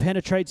 It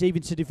penetrates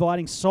even to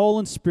dividing soul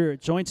and spirit,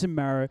 joints and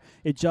marrow.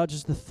 It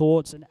judges the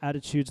thoughts and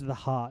attitudes of the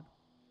heart."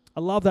 I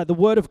love that. The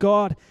word of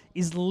God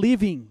is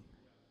living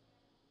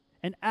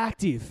and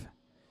active.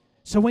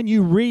 So when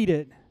you read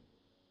it,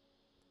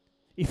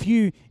 if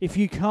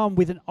you come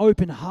with an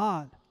open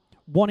heart,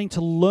 wanting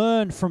to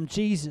learn from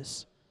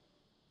Jesus,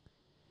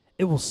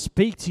 it will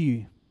speak to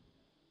you.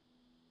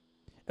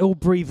 It will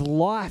breathe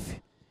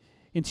life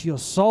into your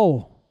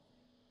soul.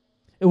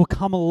 It will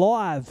come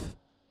alive.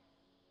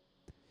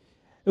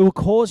 It will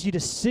cause you to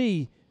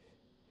see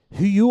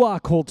who you are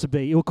called to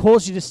be. It will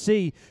cause you to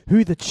see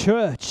who the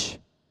church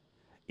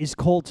is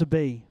called to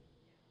be.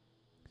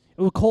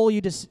 It will cause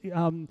you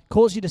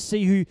to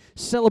see who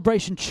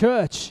Celebration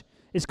Church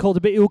is called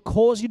to be. It will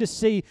cause you to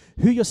see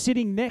who you're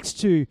sitting next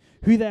to,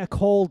 who they're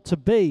called to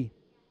be.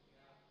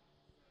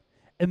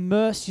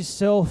 Immerse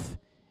yourself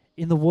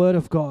in the Word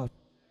of God.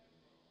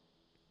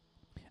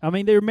 I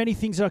mean, there are many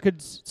things that I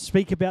could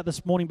speak about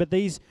this morning, but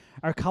these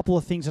are a couple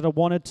of things that I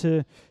wanted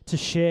to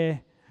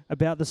share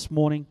about this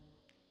morning.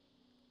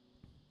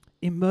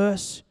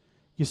 Immerse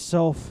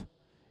yourself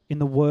in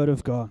the Word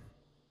of God.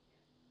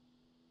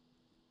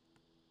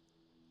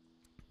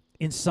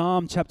 In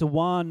Psalm chapter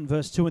 1,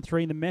 verse 2 and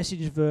 3, in the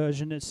Message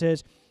version, it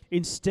says,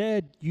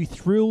 "Instead, you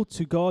thrill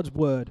to God's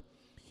word.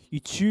 You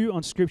chew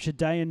on Scripture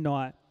day and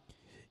night.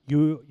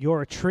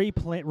 You're a tree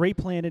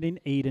replanted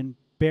in Eden,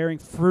 bearing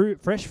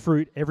fresh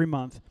fruit every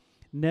month,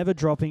 never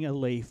dropping a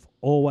leaf,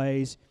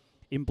 always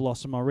in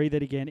blossom." I'll read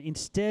that again.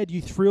 "Instead,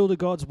 you thrill to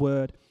God's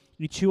word.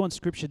 You chew on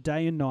Scripture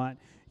day and night.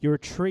 You're a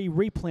tree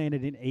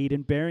replanted in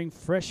Eden, bearing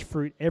fresh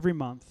fruit every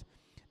month,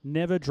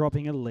 never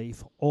dropping a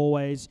leaf,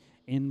 always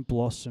in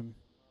blossom."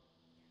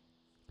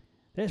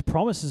 There's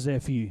promises there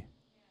for you.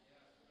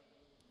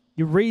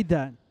 You read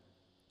that.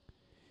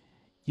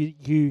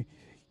 You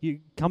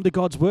come to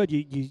God's word.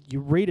 You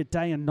read it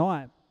day and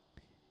night.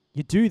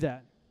 You do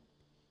that.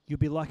 You'll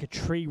be like a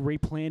tree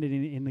replanted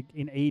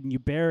in Eden.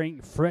 You're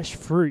bearing fresh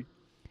fruit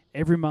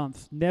every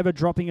month, never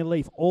dropping a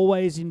leaf,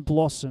 always in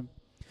blossom.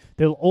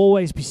 There'll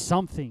always be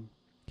something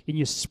in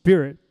your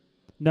spirit,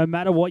 no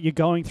matter what you're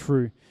going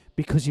through,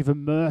 because you've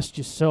immersed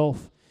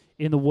yourself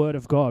in the Word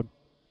of God.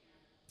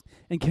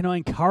 And can I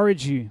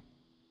encourage you?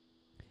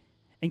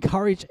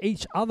 Encourage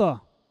each other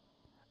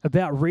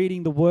about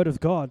reading the Word of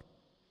God.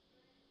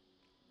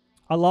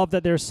 I love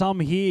that there are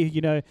some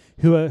here,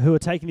 who are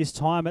taking this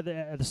time at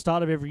the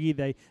start of every year.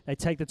 They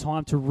take the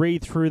time to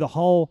read through the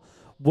whole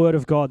Word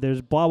of God.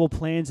 There's Bible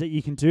plans that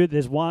you can do.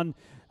 There's one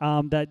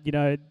that I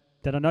know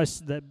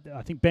that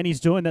I think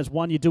Benny's doing. That's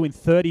one you do in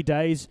 30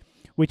 days,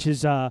 which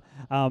is that's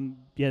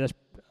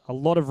a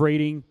lot of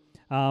reading.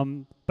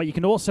 But you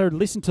can also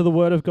listen to the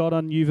Word of God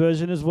on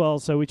YouVersion as well,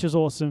 which is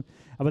awesome.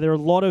 But there are a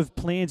lot of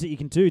plans that you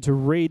can do to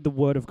read the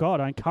Word of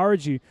God. I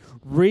encourage you,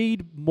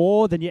 read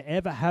more than you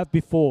ever have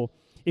before.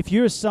 If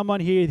you're someone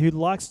here who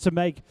likes to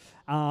make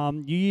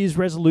New Year's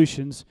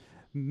resolutions,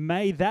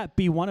 may that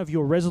be one of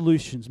your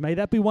resolutions. May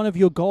that be one of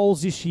your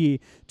goals this year,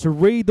 to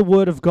read the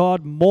Word of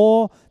God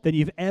more than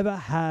you've ever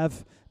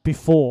have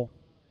before.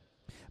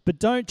 But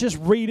don't just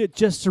read it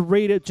just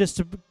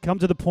to come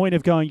to the point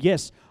of going,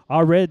 yes,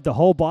 I read the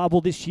whole Bible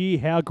this year,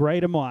 how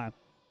great am I?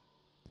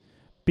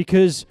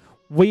 Because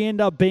we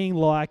end up being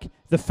like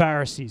the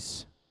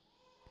Pharisees.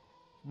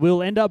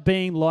 We'll end up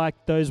being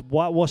like those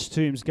whitewashed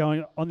tombs,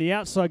 going on the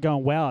outside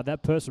going, wow,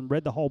 that person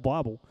read the whole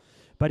Bible.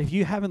 But if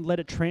you haven't let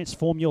it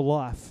transform your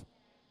life,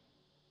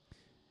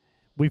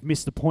 we've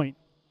missed the point.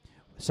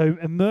 So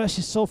immerse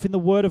yourself in the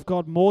Word of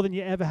God more than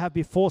you ever have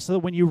before, so that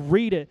when you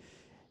read it,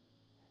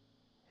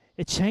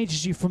 it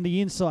changes you from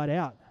the inside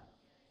out.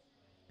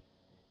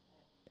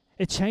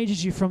 It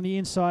changes you from the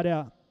inside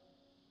out.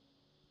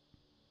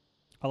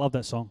 I love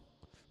that song,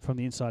 From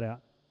the Inside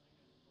Out.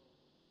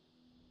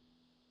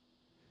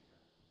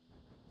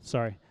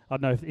 Sorry, I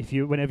don't know if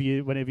you, whenever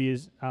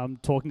you're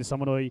talking to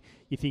someone, or you're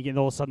thinking,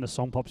 all of a sudden a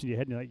song pops in your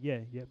head, and you're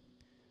like, yeah.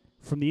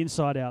 From the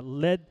inside out.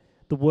 Let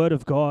the Word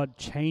of God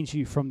change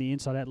you from the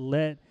inside out.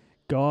 Let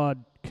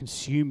God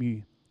consume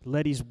you.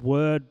 Let His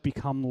Word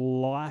become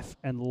life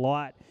and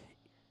light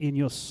in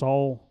your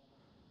soul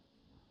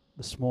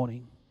this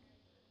morning.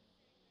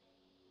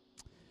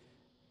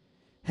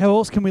 How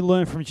else can we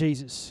learn from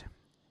Jesus?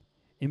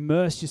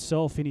 Immerse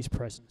yourself in his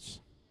presence.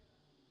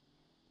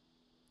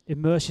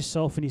 Immerse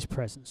yourself in his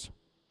presence.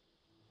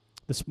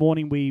 This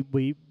morning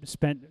we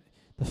spent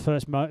the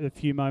first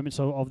few moments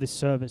of this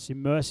service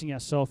immersing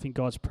ourselves in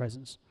God's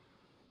presence.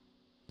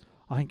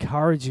 I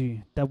encourage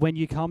you that when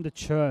you come to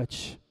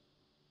church,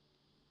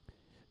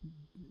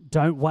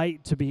 don't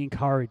wait to be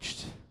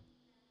encouraged.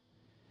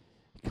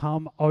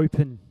 Come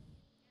open.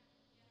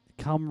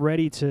 Come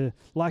ready to,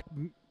 like,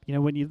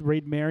 when you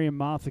read Mary and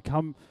Martha,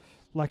 come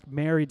like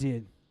Mary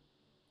did.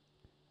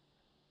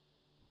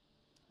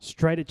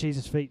 Straight at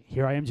Jesus' feet.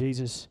 Here I am,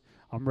 Jesus.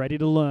 I'm ready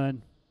to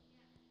learn.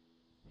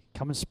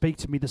 Come and speak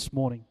to me this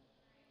morning.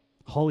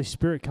 Holy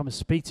Spirit, come and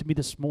speak to me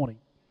this morning.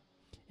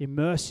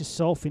 Immerse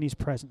yourself in his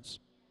presence.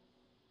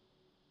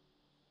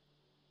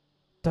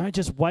 Don't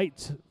just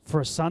wait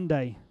for a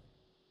Sunday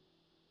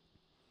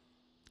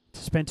to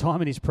spend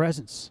time in his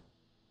presence.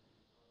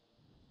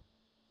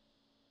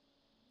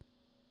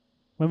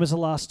 When was the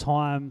last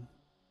time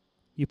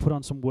you put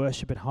on some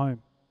worship at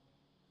home?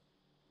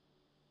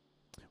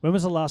 When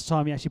was the last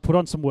time you actually put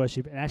on some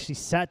worship and actually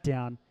sat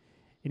down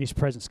in his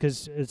presence?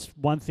 Because it's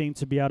one thing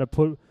to be able to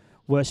put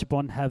worship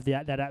on, have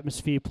that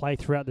atmosphere play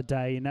throughout the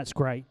day, and that's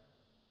great.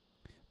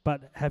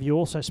 But have you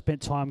also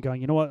spent time going,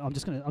 you know what, I'm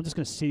just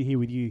gonna sit here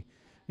with you.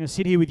 I'm going to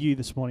sit here with you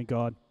this morning,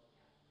 God.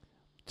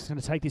 I'm just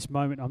going to take this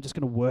moment. I'm just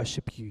going to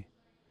worship you.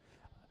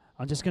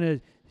 I'm just going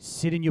to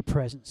sit in your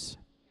presence.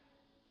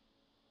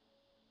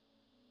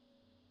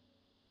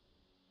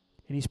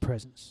 In his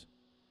presence.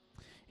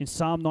 In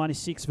Psalm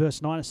 96,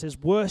 verse 9, it says,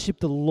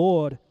 worship the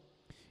Lord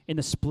in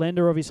the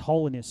splendor of his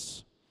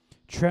holiness.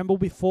 Tremble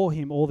before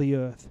him, all the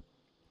earth.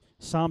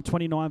 Psalm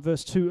 29,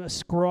 verse 2,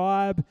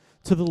 ascribe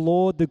to the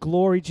Lord the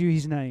glory due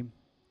his name.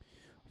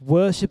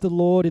 Worship the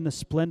Lord in the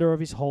splendor of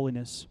his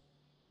holiness.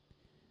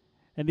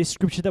 And this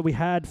scripture that we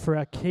had for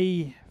our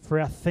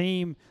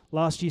theme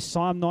last year,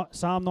 Psalm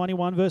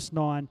 91, verse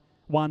 1.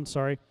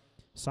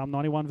 Psalm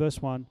 91,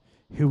 verse 1.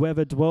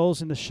 Whoever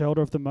dwells in the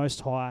shelter of the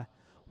Most High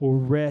will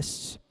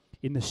rest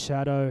in the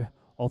shadow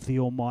of the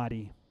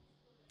Almighty.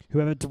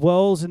 Whoever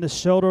dwells in the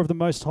shelter of the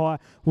Most High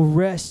will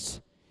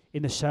rest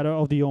in the shadow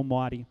of the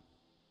Almighty.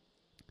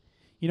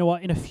 You know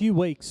what? In a few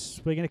weeks,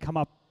 we're going to come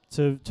up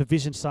to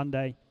Vision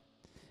Sunday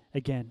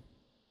again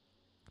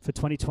for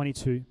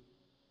 2022.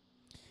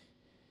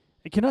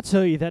 And can I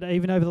tell you that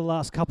even over the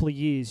last couple of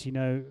years,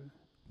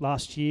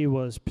 last year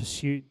was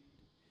Pursuit.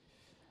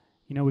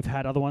 We've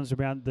had other ones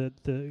around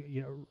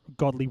the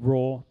Godly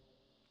Roar.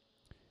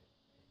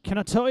 Can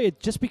I tell you,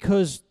 just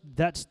because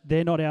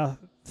they're not our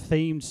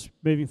themes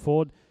moving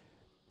forward,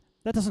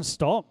 that doesn't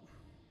stop.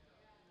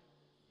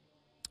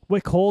 We're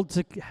called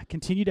to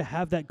continue to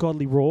have that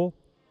Godly Roar.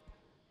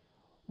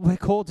 We're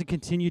called to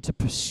continue to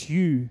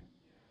pursue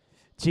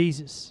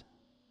Jesus,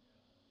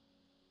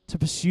 to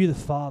pursue the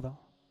Father.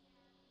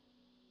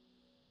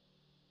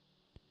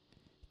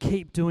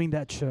 Keep doing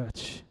that,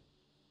 church.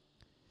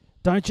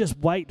 Don't just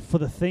wait for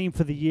the theme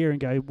for the year and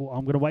go, well,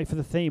 I'm going to wait for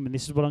the theme and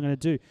this is what I'm going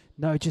to do.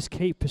 No, just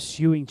keep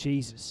pursuing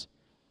Jesus.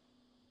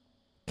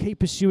 Keep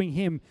pursuing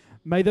him.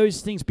 May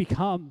those things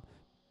become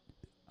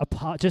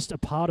just a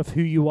part of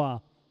who you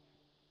are.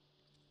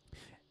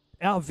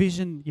 Our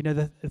vision,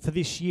 for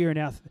this year and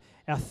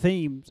our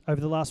themes over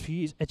the last few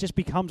years, it just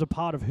becomes a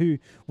part of who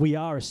we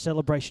are as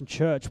Celebration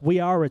Church. We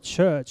are a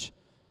church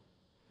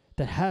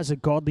that has a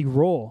godly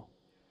roar.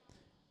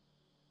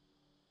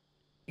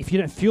 If you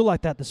don't feel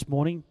like that this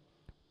morning,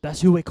 that's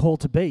who we're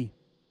called to be.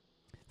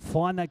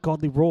 Find that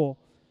godly roar.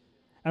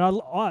 And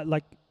I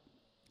like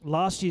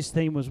last year's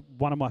theme was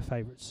one of my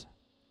favorites,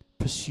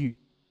 pursuit.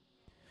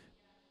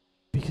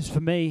 Because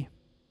for me,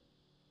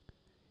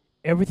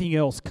 everything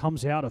else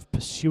comes out of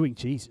pursuing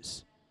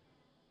Jesus.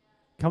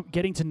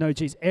 Getting to know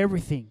Jesus,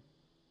 everything.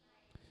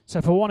 So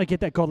if I want to get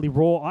that godly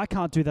roar, I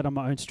can't do that on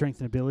my own strength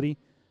and ability.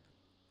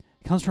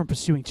 It comes from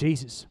pursuing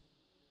Jesus.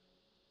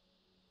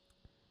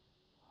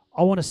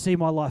 I want to see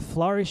my life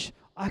flourish.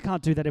 I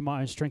can't do that in my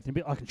own strength and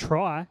ability. I can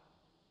try,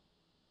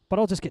 but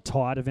I'll just get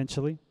tired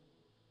eventually.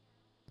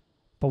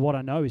 But what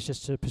I know is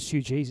just to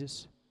pursue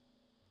Jesus.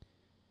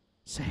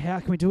 So how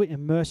can we do it?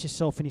 Immerse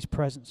yourself in his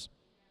presence.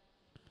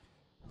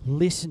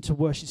 Listen to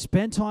worship.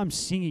 Spend time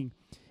singing.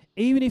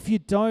 Even if you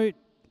don't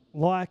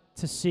like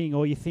to sing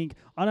or you think,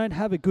 I don't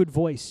have a good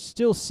voice,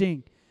 still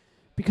sing.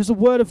 Because the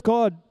word of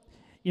God,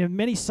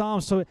 many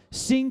psalms, so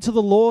sing to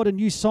the Lord a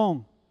new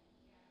song.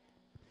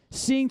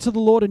 Sing to the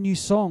Lord a new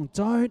song.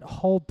 Don't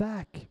hold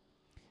back.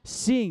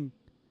 Sing.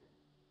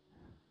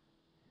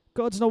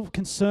 God's not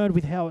concerned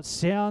with how it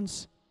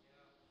sounds.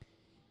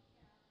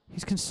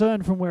 He's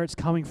concerned from where it's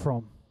coming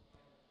from.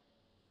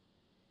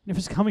 And if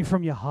it's coming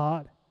from your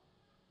heart,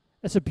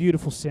 that's a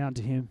beautiful sound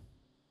to him.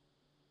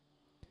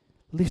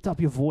 Lift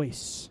up your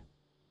voice.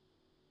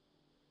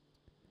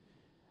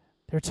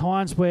 There are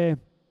times where,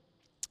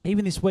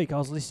 even this week, I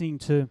was listening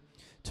to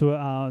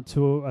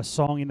a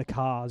song in the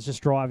car. I was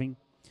just driving,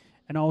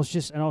 and I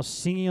was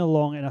singing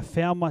along, and I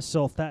found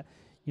myself that,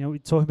 we're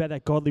talking about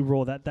that godly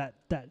roar, that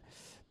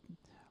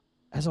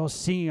as I was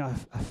singing, I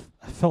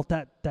felt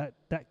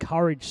that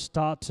courage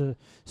start to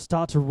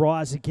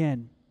rise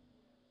again.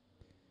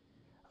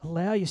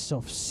 Allow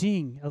yourself,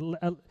 sing,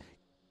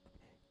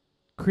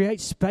 create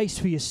space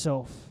for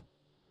yourself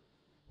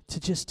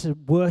to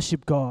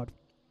worship God,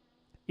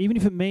 even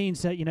if it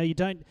means that you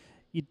don't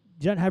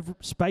have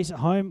space at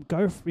home.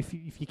 If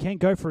you can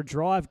go for a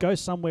drive, go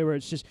somewhere where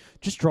it's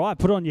just drive,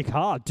 put it on your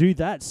car, do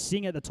that,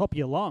 sing at the top of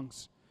your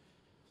lungs.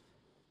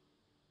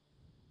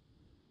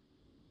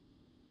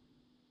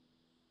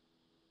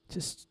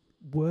 Just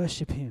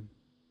worship Him.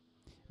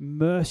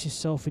 Immerse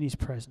yourself in His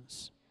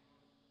presence.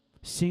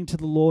 Sing to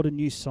the Lord a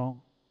new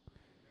song.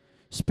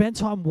 Spend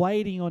time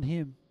waiting on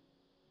Him.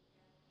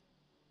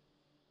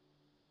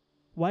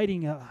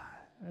 Waiting,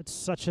 it's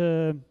such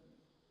a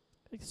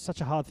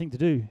hard thing to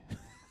do.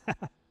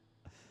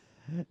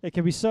 It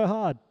can be so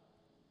hard.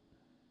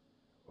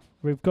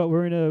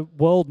 We're in a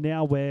world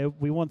now where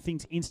we want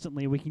things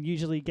instantly. We can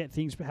usually get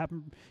things to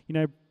happen,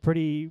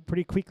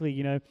 pretty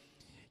quickly.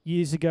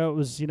 Years ago, it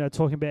was,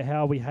 talking about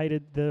how we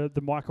hated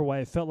the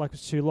microwave. It felt like it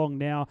was too long.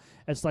 Now,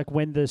 it's like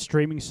when the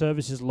streaming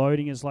service is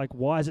loading, it's like,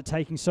 why is it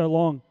taking so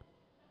long?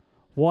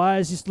 Why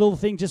is this little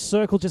thing just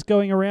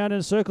going around in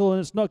a circle and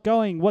it's not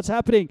going? What's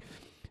happening?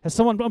 Has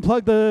someone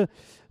unplugged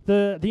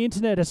the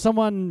internet? Has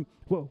someone...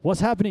 What's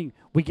happening?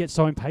 We get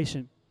so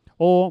impatient.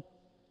 Or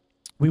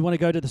we want to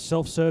go to the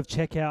self-serve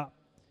checkout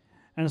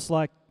and it's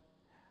like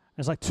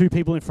two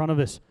people in front of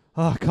us.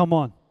 Oh, come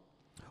on.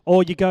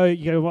 Or you go,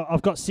 well,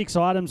 I've got 6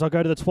 items, I'll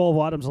go to the 12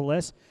 items or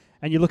less,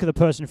 and you look at the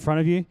person in front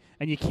of you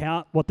and you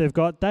count what they've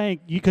got.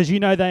 Because they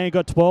ain't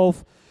got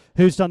 12.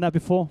 Who's done that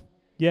before?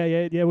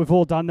 Yeah, we've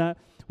all done that.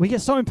 We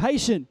get so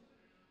impatient.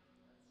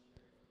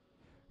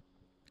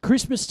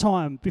 Christmas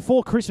time,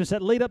 before Christmas,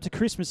 that lead up to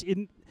Christmas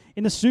in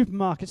the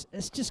supermarkets,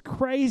 it's just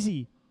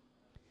crazy.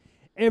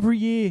 Every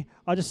year,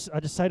 I just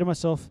say to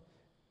myself,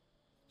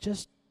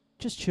 just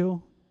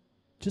chill,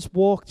 just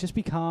walk, just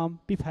be calm,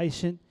 be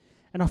patient.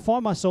 And I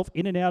find myself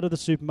in and out of the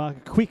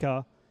supermarket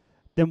quicker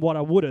than what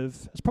I would have.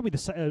 It's probably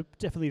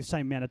definitely the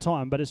same amount of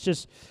time, but it's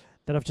just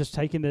that I've just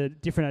taken the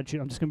different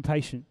attitude. I'm just going to be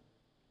patient.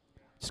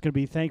 Just going to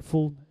be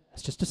thankful.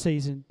 It's just a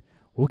season.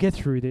 We'll get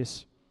through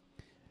this.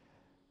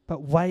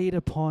 But wait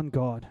upon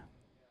God.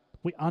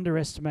 We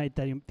underestimate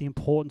the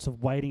importance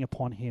of waiting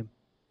upon Him.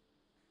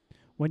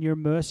 When you're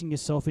immersing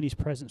yourself in His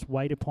presence,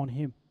 wait upon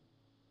Him.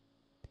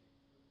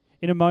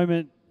 In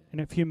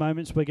a few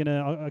moments,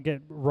 I'll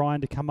get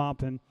Ryan to come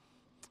up and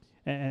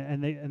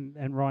Ryan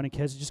and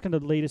Kez are just going to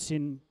lead us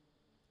in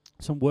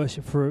some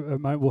worship for a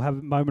moment. We'll have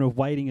a moment of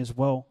waiting as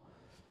well.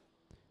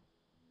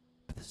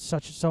 But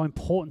it's so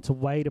important to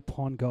wait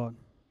upon God.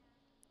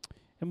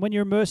 And when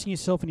you're immersing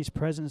yourself in His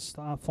presence,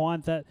 I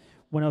find that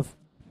when I've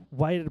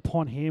waited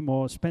upon Him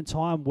or spent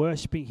time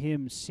worshiping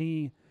Him,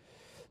 singing,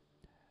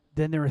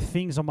 then there are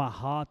things on my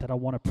heart that I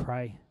want to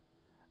pray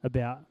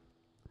about.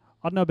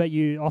 I don't know about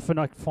you. Often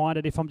I find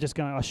it if I'm just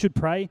going, I should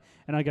pray,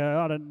 and I go,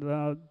 I don't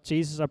know,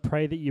 Jesus, I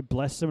pray that you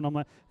bless them, and I'm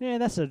like,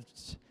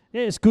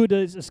 it's good.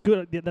 It's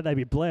good that they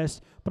be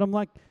blessed. But I'm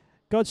like,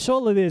 God,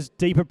 surely there's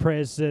deeper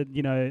prayers that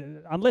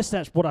unless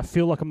that's what I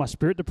feel like in my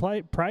spirit to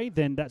pray,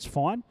 then that's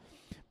fine.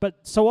 But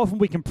so often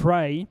we can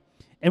pray,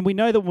 and we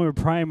know that when we're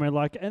praying, we're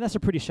like, and that's a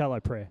pretty shallow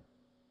prayer.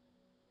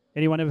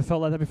 Anyone ever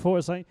felt like that before?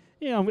 It's like,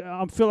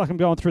 I feel like I'm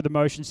going through the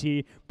motions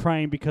here,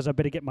 praying because I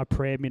better get my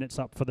prayer minutes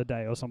up for the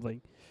day or something.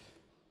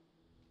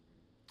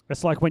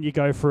 It's like when you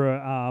go for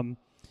on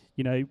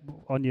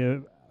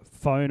your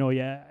phone or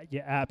your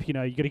app, you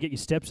got to get your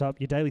steps up,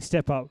 your daily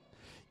step up,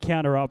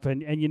 counter up,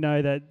 and you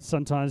know that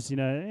sometimes,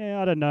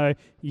 I don't know,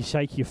 you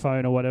shake your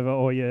phone or whatever,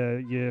 or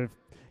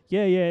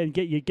and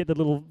get the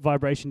little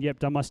vibration, yep,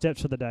 done my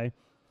steps for the day.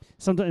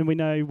 Sometimes we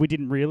know we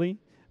didn't really,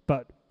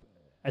 but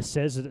it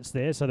says that it's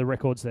there, so the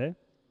record's there.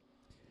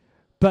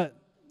 But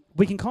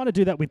we can kind of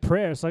do that with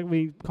prayer. It's like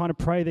we kind of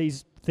pray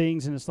these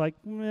things, and it's like,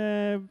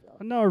 I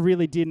know I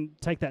really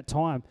didn't take that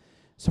time.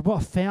 So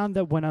what I found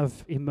that when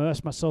I've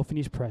immersed myself in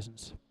His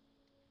presence,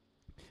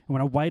 and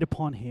when I wait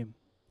upon Him,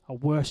 I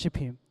worship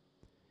Him,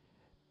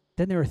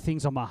 then there are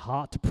things on my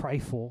heart to pray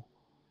for.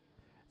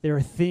 There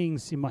are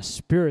things in my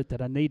spirit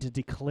that I need to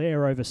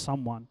declare over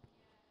someone,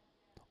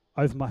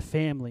 over my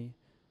family,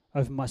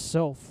 over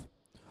myself,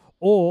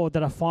 or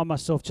that I find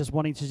myself just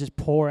wanting to just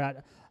pour out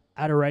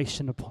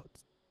adoration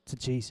to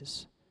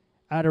Jesus,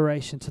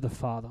 adoration to the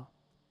Father.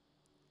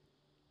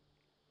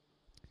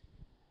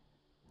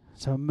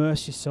 So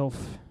immerse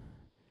yourself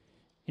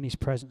in His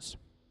presence.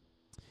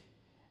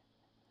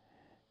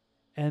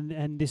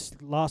 And this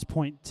last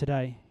point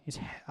today is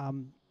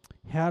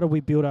how do we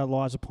build our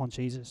lives upon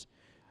Jesus?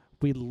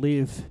 We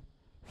live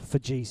for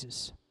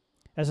Jesus.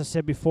 As I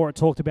said before, it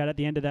talked about at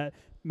the end of that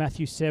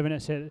Matthew 7,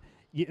 it said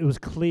it was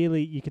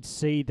clearly, you could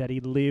see that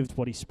He lived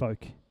what He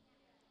spoke.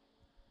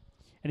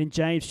 And in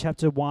James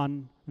chapter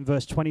 1,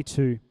 verse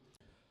 22,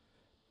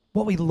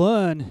 what we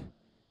learn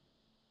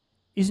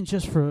isn't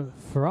just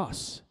for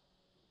us.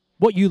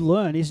 What you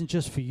learn isn't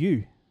just for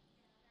you.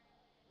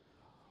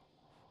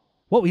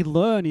 What we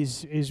learn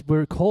is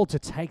we're called to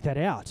take that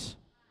out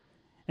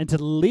and to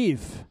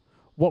live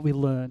what we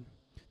learn.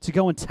 to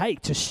go and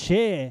take, to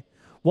share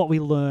what we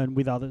learn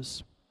with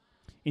others.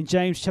 In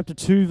James chapter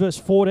 2, verse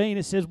 14,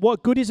 it says,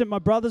 "What good is it, my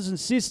brothers and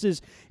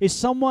sisters, if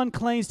someone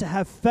claims to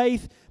have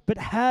faith but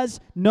has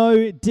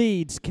no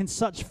deeds? Can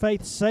such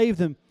faith save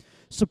them?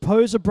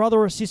 Suppose a brother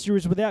or sister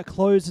is without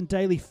clothes and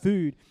daily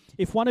food.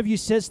 If one of you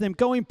says to them,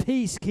 'Go in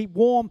peace, keep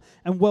warm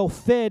and well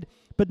fed,'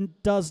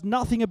 but does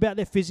nothing about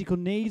their physical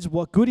needs,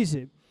 what good is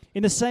it?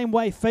 In the same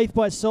way, faith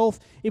by itself,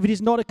 if it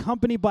is not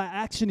accompanied by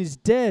action, is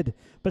dead.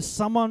 But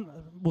someone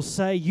will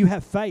say, 'You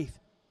have faith,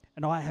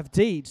 and I have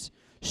deeds.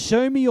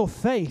 Show me your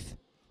faith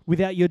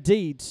without your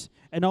deeds,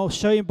 and I'll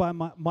show you by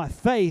my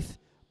faith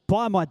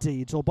by my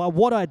deeds,' or by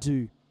what I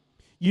do.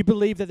 You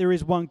believe that there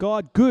is one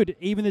God? Good.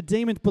 Even the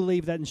demons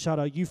believe that and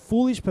shudder. You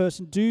foolish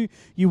person, do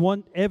you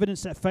want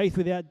evidence that faith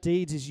without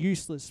deeds is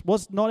useless?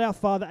 Was not our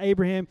father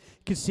Abraham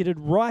considered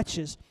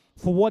righteous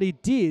for what he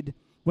did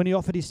when he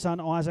offered his son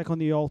Isaac on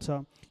the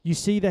altar? You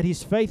see that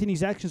his faith and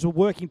his actions were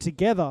working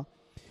together,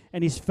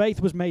 and his faith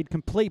was made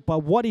complete by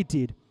what he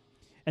did.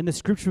 And the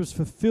scripture was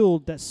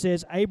fulfilled that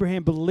says,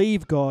 Abraham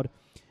believed God,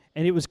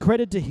 and it was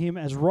credited to him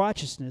as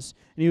righteousness,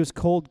 and he was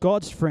called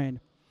God's friend.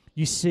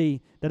 You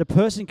see that a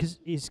person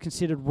is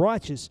considered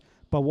righteous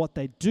by what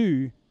they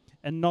do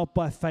and not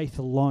by faith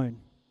alone."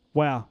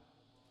 Wow.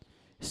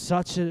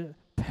 Such a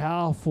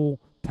powerful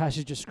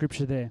passage of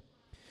scripture there.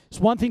 It's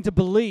one thing to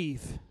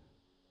believe,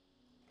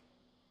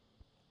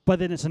 but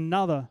then it's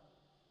another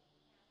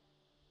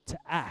to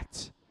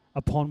act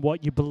upon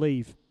what you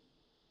believe.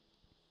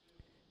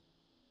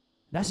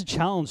 That's a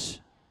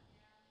challenge.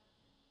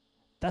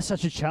 That's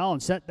such a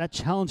challenge. That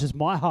challenges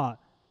my heart.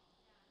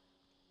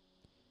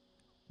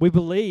 We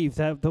believe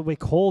that we're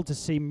called to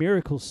see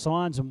miracles,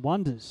 signs, and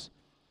wonders.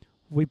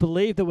 We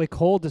believe that we're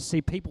called to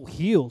see people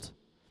healed.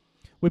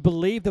 We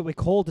believe that we're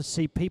called to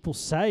see people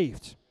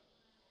saved.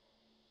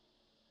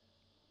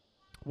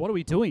 What are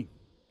we doing?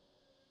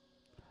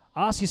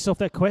 Ask yourself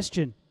that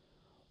question.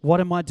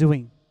 What am I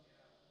doing?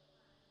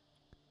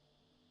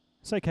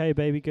 It's okay,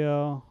 baby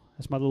girl.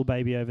 That's my little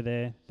baby over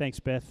there.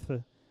 Thanks, Beth,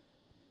 for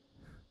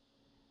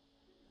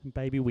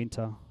baby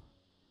Winter.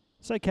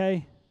 It's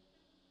okay.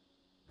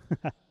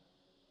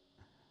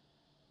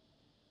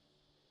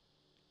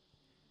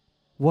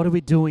 What are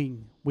we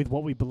doing with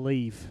what we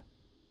believe?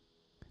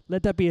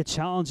 Let that be a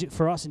challenge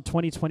for us in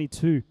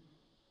 2022.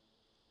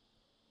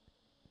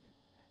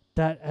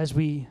 That as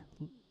we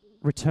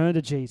return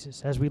to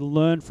Jesus, as we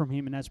learn from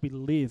him, and as we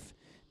live,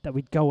 that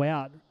we'd go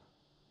out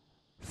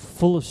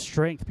full of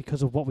strength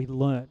because of what we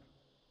learn.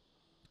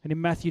 And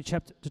in Matthew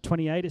chapter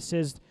 28, it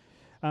says,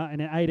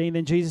 and in 18,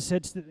 then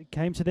Jesus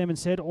came to them and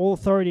said, "All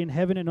authority in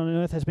heaven and on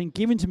earth has been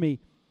given to me.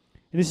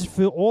 And this is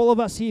for all of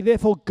us here.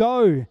 Therefore,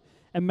 go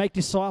and make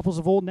disciples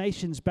of all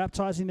nations,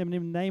 baptizing them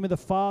in the name of the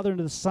Father and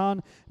of the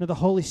Son and of the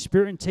Holy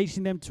Spirit, and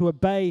teaching them to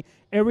obey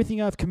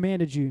everything I've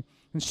commanded you.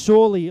 And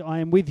surely I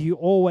am with you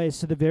always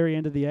to the very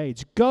end of the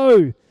age."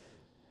 Go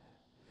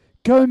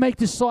and make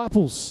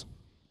disciples.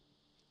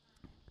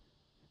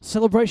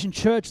 Celebration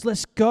Church,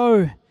 let's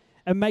go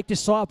and make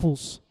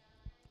disciples.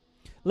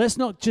 Let's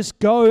not just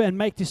go and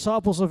make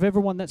disciples of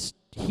everyone that's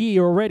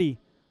here already.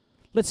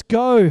 Let's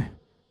go.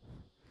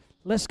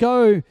 Let's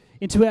go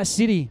into our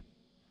city.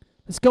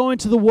 Let's go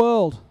into the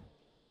world.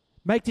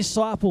 Make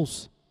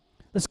disciples.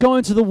 Let's go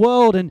into the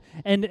world and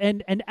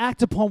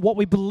act upon what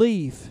we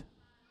believe.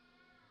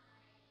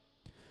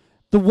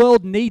 The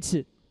world needs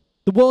it.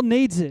 The world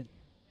needs it.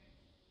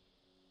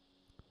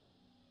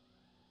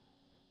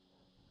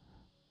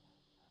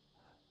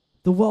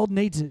 The world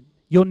needs it.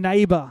 Your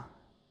neighbor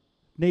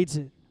needs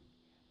it.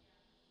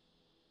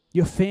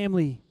 Your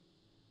family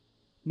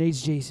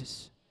needs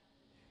Jesus.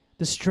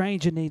 The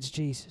stranger needs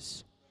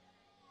Jesus.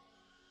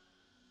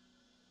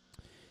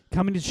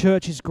 Coming to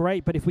church is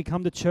great, but if we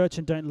come to church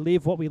and don't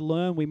live what we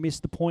learn, we miss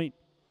the point.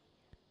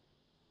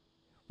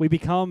 We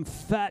become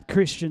fat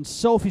Christians,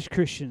 selfish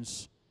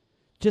Christians,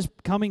 just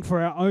coming for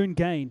our own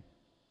gain.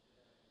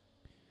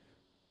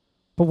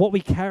 But what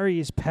we carry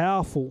is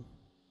powerful,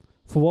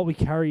 for what we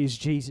carry is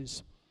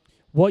Jesus.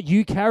 What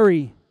you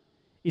carry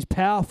is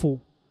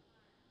powerful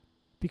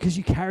because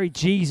you carry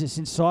Jesus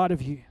inside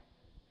of you.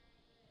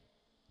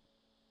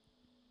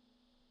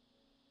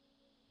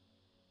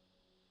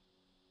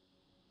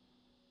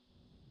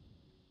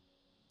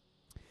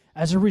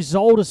 As a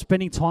result of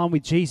spending time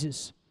with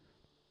Jesus,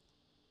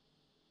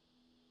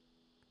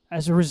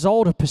 as a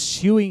result of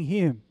pursuing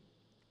him,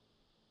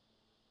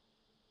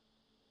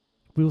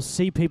 we will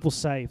see people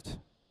saved.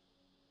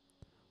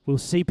 We'll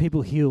see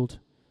people healed.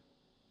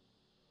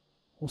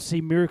 We'll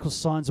see miracles,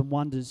 signs, and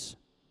wonders.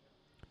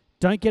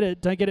 Don't get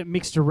it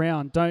mixed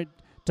around.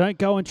 Don't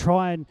go and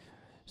try and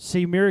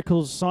see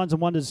miracles, signs,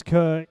 and wonders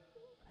occur,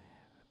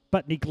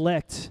 but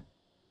neglect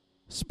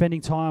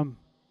spending time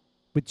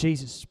with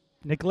Jesus.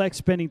 Neglect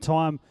spending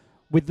time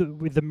with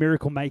the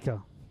miracle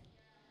maker.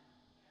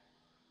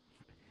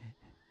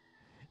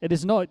 It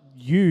is not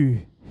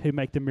you who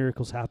make the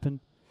miracles happen.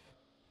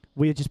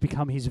 We have just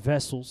become his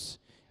vessels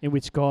in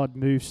which God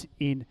moves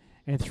in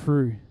and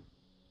through.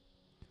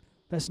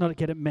 Let's not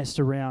get it messed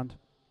around.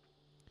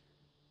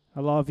 I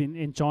love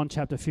in John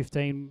chapter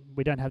 15,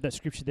 we don't have that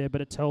scripture there,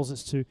 but it tells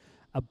us to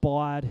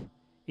abide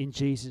in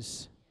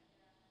Jesus.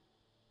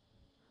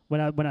 When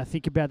I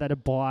think about that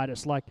abide,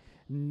 it's like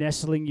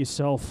nestling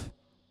yourself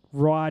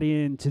right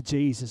into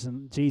Jesus.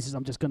 And Jesus,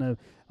 I'm just going to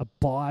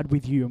abide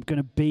with you. I'm going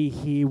to be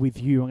here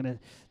with you. I'm going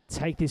to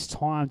take this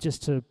time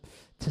just to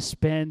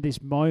spend this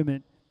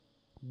moment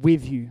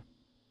with you.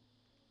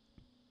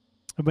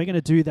 And we're going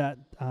to do that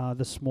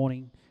this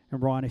morning. And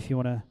Ryan, if you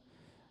want to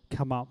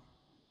come up.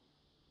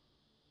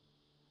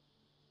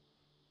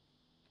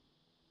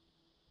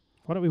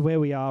 Why don't we, where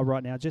we are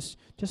right now, just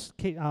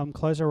keep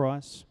close our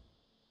eyes.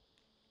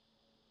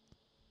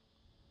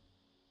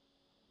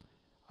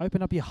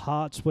 Open up your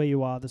hearts where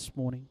you are this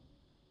morning.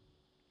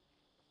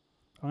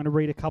 I'm going to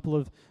read a couple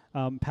of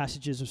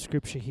passages of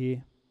Scripture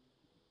here.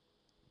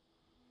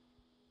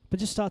 But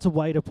just start to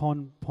wait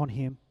upon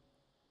Him.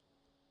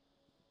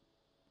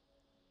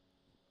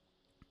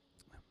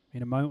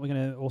 In a moment, we're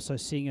going to also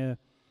sing a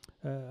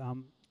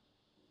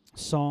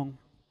song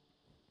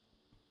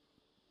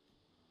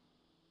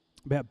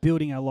about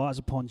building our lives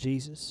upon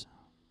Jesus.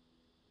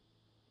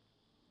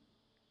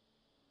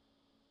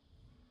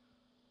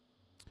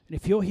 And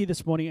if you're here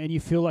this morning and you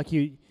feel like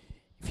if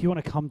you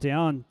want to come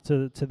down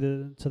to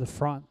the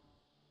front,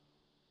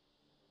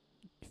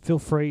 feel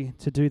free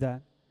to do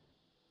that.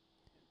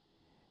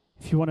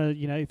 If you want to,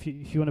 if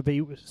you want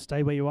to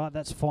stay where you are,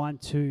 that's fine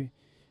too.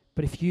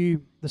 But if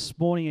you this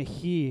morning are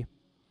here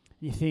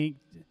and you think,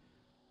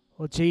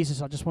 well,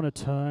 Jesus, I just want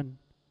to turn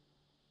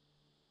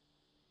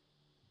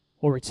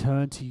or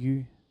return to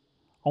you.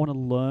 I want to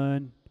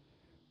learn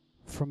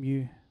from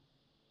you.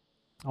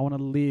 I want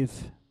to live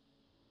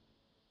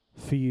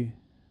for you.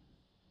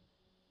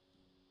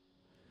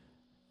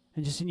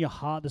 And just in your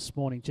heart this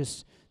morning,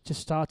 just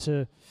start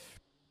to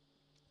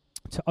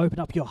open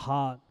up your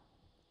heart.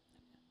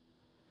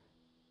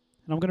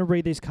 And I'm going to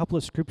read these couple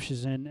of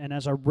scriptures, and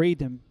as I read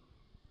them,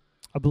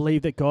 I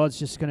believe that God's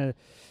just going to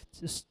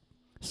just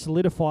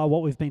solidify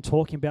what we've been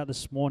talking about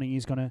this morning.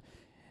 He's going to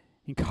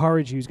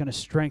encourage you. He's going to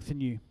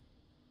strengthen you.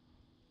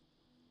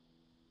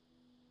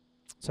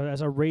 So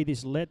as I read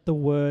this, let the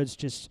words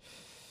just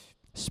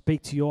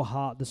speak to your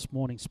heart this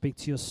morning. Speak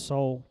to your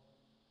soul.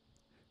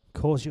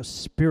 Cause your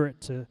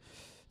spirit to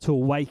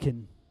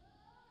awaken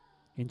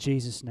in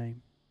Jesus'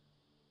 name.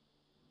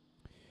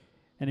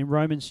 And in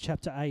Romans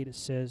chapter 8 it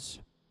says,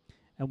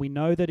 "And we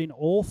know that in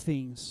all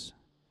things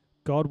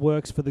God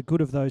works for the good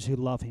of those who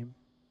love Him,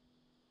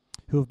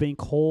 who have been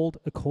called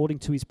according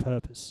to His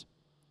purpose.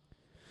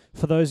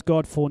 For those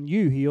God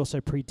foreknew, He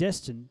also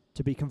predestined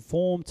to be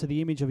conformed to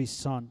the image of His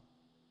Son,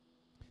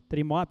 that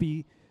He might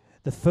be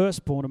the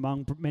firstborn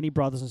among many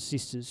brothers and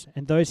sisters.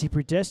 And those He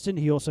predestined,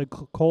 He also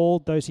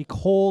called. Those He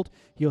called,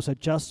 He also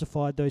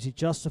justified. Those He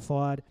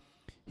justified,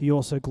 He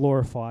also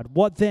glorified.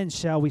 What then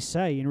shall we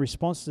say in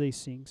response to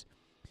these things?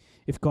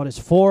 If God is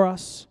for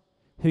us,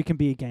 who can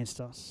be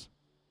against us?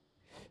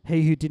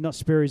 He who did not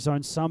spare His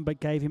own Son, but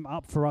gave Him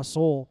up for us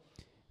all,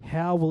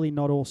 how will He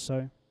not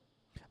also,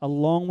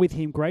 along with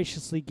Him,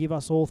 graciously give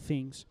us all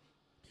things?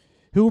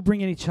 Who will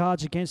bring any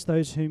charge against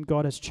those whom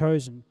God has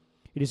chosen?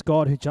 It is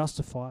God who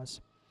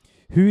justifies.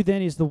 Who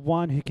then is the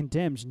one who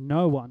condemns?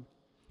 No one.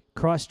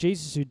 Christ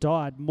Jesus, who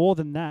died, more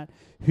than that,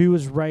 who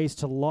was raised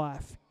to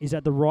life, is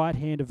at the right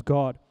hand of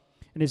God,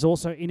 and is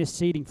also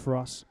interceding for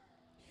us.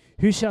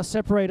 Who shall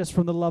separate us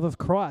from the love of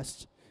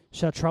Christ?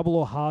 Shall trouble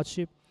or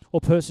hardship, or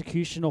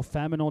persecution, or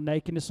famine, or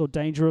nakedness, or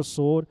danger, or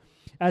sword?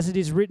 As it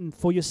is written,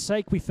 for your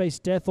sake we face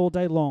death all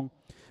day long.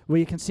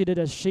 We are considered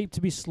as sheep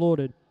to be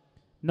slaughtered.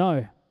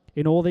 No,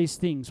 in all these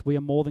things we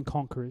are more than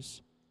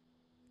conquerors,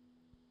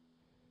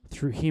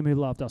 through Him who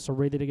loved us." I'll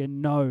read it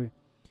again. "No,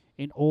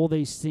 in all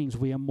these things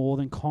we are more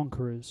than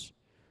conquerors,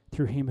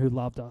 through Him who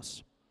loved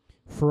us.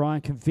 For I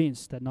am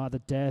convinced that neither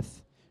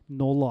death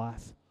nor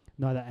life,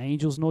 neither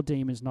angels nor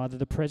demons, neither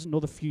the present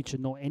nor the future,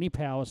 nor any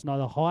powers,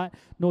 neither height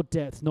nor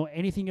depth, nor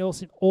anything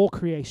else in all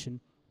creation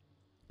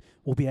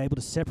will be able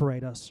to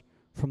separate us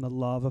from the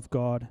love of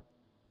God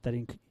that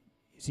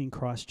is in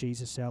Christ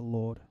Jesus our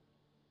Lord."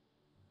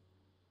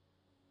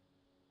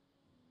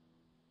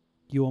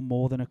 You are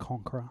more than a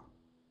conqueror.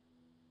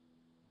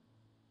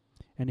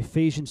 And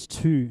Ephesians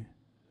 2,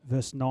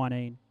 verse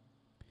 19,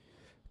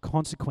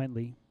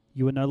 "Consequently,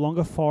 you are no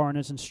longer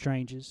foreigners and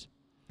strangers,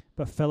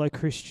 but fellow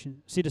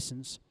Christian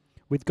citizens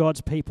with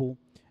God's people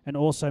and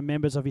also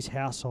members of His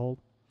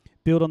household,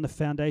 built on the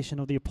foundation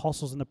of the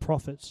apostles and the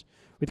prophets,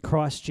 with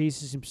Christ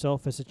Jesus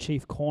Himself as the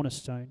chief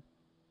cornerstone.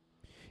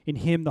 In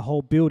Him the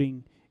whole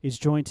building is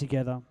joined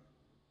together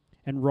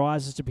and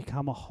rises to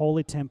become a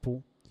holy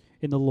temple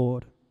in the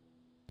Lord.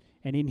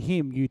 And in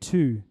Him you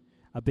too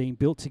are being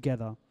built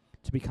together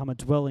to become a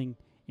dwelling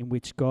in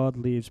which God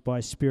lives by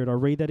His Spirit." I'll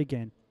read that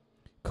again.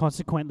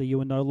 "Consequently, you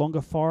are no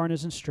longer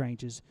foreigners and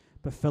strangers,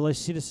 but fellow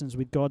citizens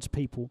with God's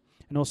people,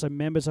 and also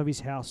members of His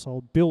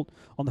household, built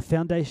on the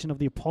foundation of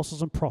the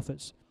apostles and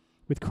prophets,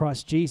 with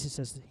Christ Jesus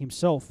as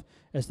Himself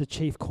as the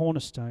chief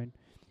cornerstone.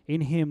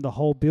 In Him the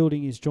whole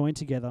building is joined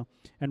together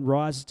and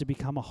rises to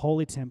become a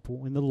holy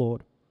temple in the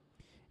Lord.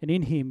 And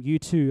in Him you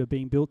too are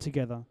being built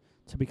together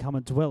to become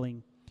a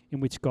dwelling in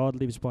which God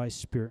lives by His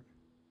Spirit.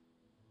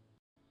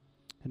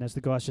 And as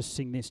the guys just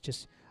sing this,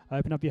 just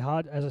open up your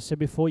heart. As I said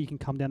before, you can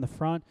come down the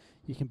front.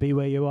 You can be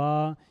where you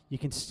are. You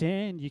can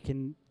stand. You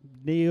can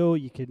kneel.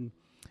 You can.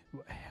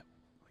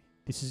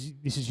 This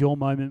is your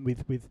moment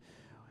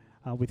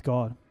with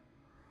God.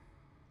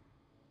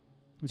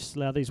 Just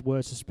allow these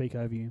words to speak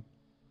over you.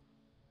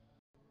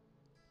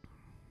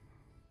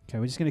 Okay,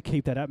 we're just going to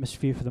keep that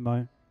atmosphere for the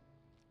moment.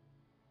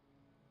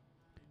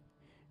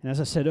 And as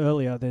I said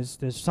earlier, there's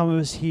some of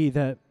us here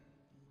that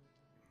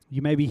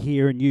you may be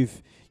here and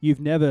you've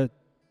never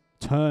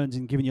turned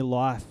and given your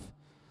life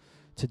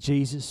to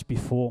Jesus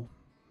before.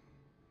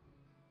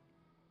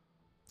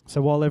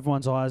 So while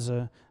everyone's eyes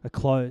are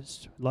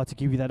closed, I'd like to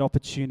give you that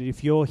opportunity.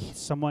 If you're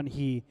someone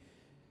here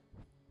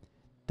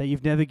that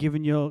you've never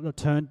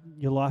turned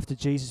your life to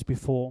Jesus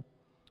before,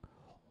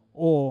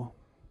 or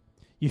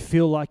you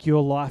feel like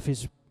your life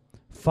is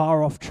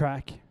far off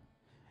track, and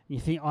you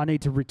think, I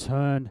need to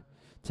return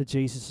to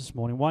Jesus this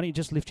morning, why don't you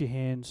just lift your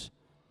hands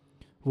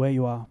where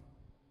you are?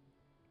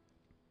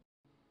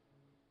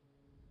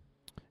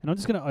 And I'm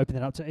just going to open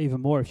it up to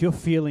even more. If you're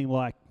feeling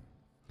like,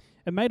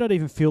 it may not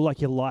even feel like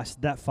your life's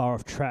that far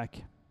off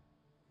track,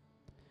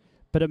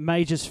 but it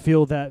may just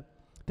feel that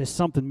there's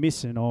something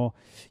missing, or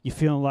you're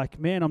feeling like,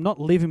 man, I'm not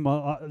living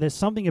there's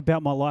something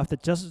about my life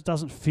that just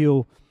doesn't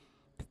feel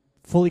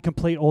fully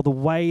complete, or the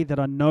way that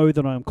I know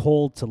that I'm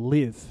called to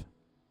live.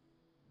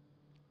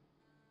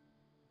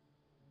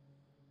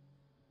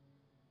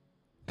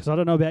 Because I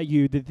don't know about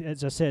you,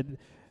 as I said,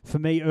 for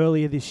me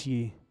earlier this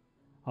year,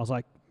 I was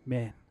like,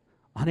 man,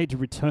 I need to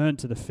return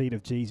to the feet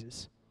of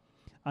Jesus.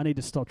 I need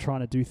to stop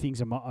trying to do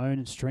things on my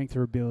own strength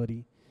or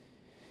ability.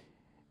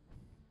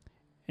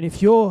 And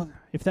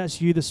if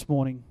that's you this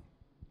morning,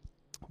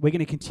 we're going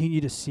to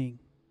continue to sing.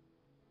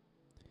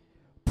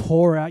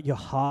 Pour out your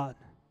heart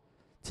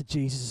to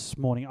Jesus this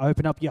morning.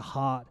 Open up your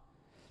heart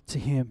to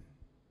Him.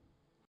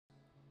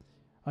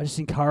 I just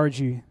encourage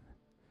you,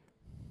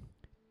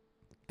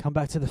 come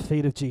back to the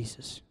feet of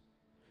Jesus.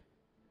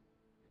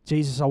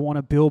 Jesus, I want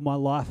to build my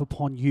life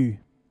upon you.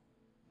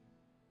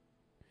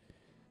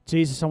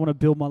 Jesus, I want to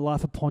build my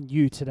life upon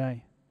you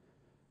today.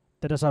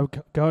 That as I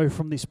go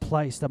from this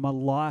place, that my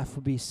life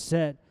will be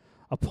set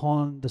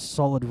upon the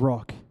solid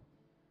rock.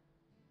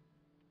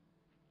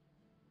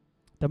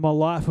 That my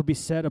life will be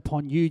set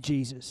upon you,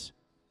 Jesus.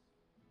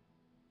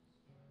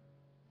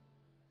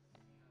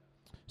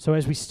 So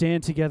as we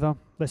stand together,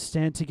 let's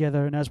stand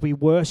together, and as we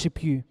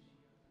worship you,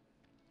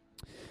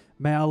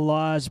 may our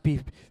lives be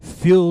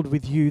filled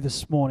with you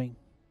this morning.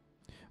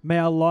 May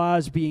our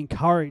lives be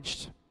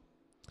encouraged.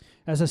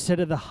 As I said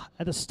at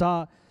the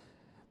start,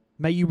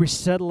 may you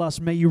resettle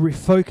us, may you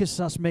refocus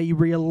us, may you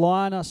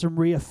realign us and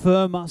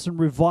reaffirm us and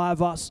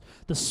revive us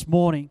this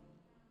morning.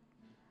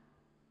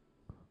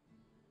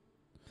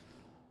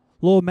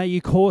 Lord, may you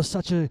cause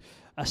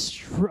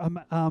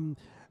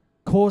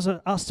cause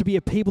us to be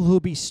a people who will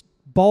be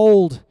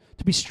bold,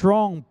 to be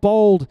strong,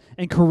 bold,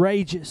 and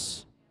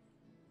courageous.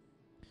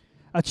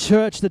 A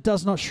church that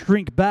does not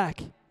shrink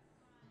back.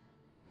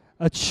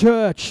 A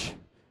church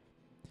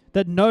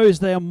that knows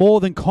they are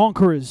more than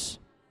conquerors.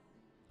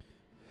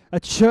 A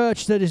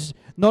church that is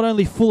not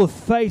only full of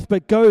faith,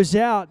 but goes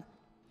out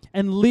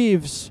and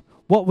lives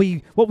what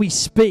we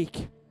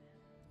speak.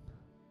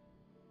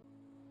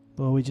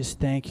 Lord, we just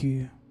thank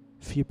you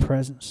for your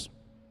presence.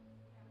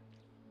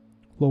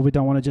 Lord, we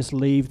don't want to just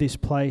leave this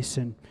place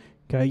and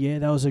go, yeah,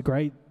 that was a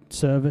great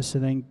service,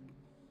 and then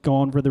go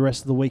on for the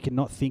rest of the week and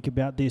not think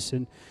about this,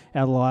 and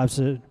our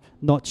lives are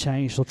not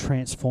changed or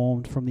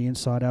transformed from the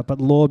inside out. But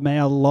Lord, may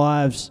our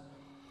lives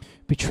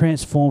be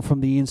transformed from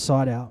the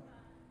inside out.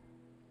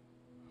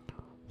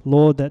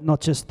 Lord, that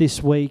not just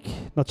this week,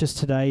 not just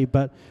today,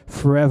 but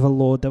forever,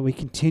 Lord, that we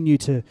continue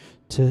to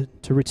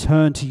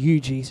return to you,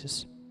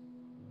 Jesus.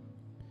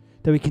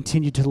 That we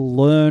continue to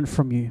learn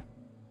from you.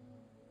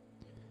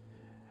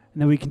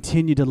 And that we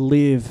continue to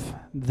live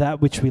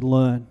that which we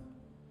learn.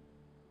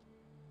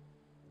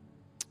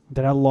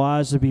 That our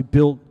lives will be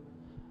built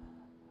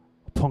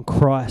upon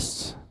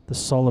Christ, the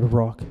solid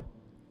rock.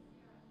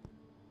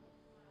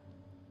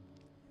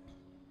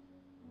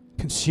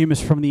 Consume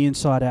us from the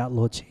inside out,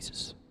 Lord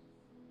Jesus.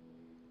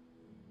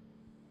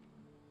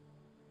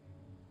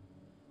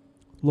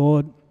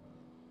 Lord,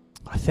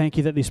 I thank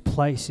you that this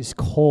place is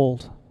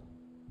called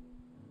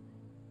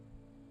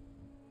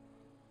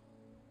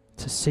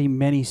to see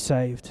many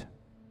saved.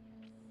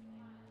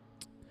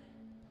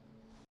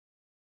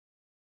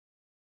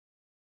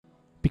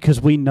 Because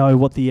we know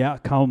what the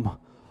outcome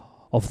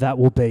of that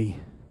will be.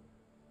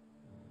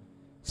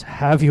 So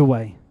have your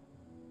way.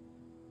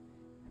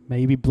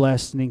 May you be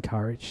blessed and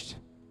encouraged.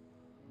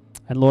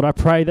 And Lord, I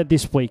pray that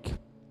this week,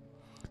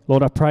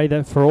 Lord, I pray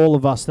that for all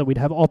of us that we'd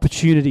have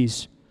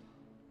opportunities,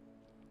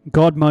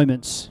 God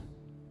moments,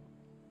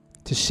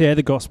 to share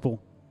the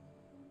gospel.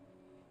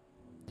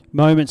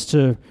 Moments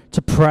to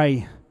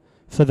pray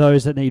for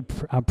those that need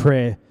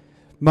prayer.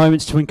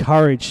 Moments to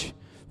encourage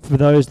for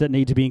those that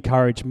need to be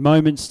encouraged.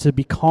 Moments to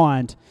be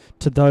kind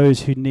to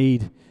those who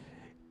need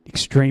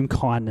extreme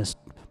kindness.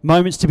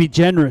 moments to be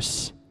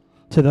generous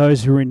to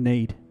those who are in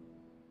need.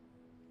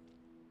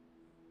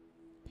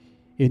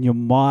 In your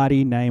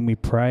mighty name we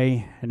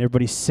pray. And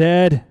everybody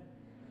said,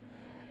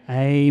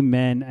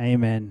 amen,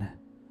 amen.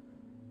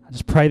 I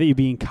just pray that you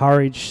be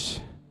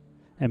encouraged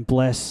and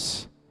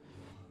blessed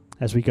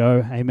as we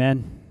go.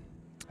 Amen.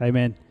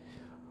 Amen.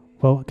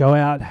 Well, go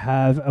out,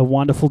 have a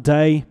wonderful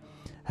day,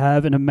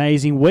 have an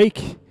amazing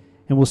week,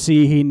 and we'll see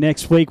you here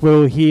next week where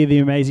we'll hear the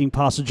amazing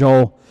Pastor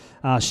Joel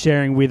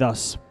sharing with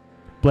us.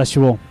 Bless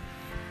you all.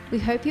 We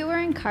hope you were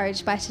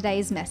encouraged by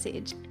today's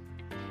message.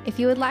 If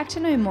you would like to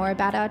know more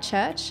about our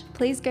church,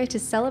 please go to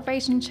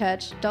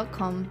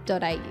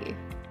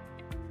celebrationchurch.com.au.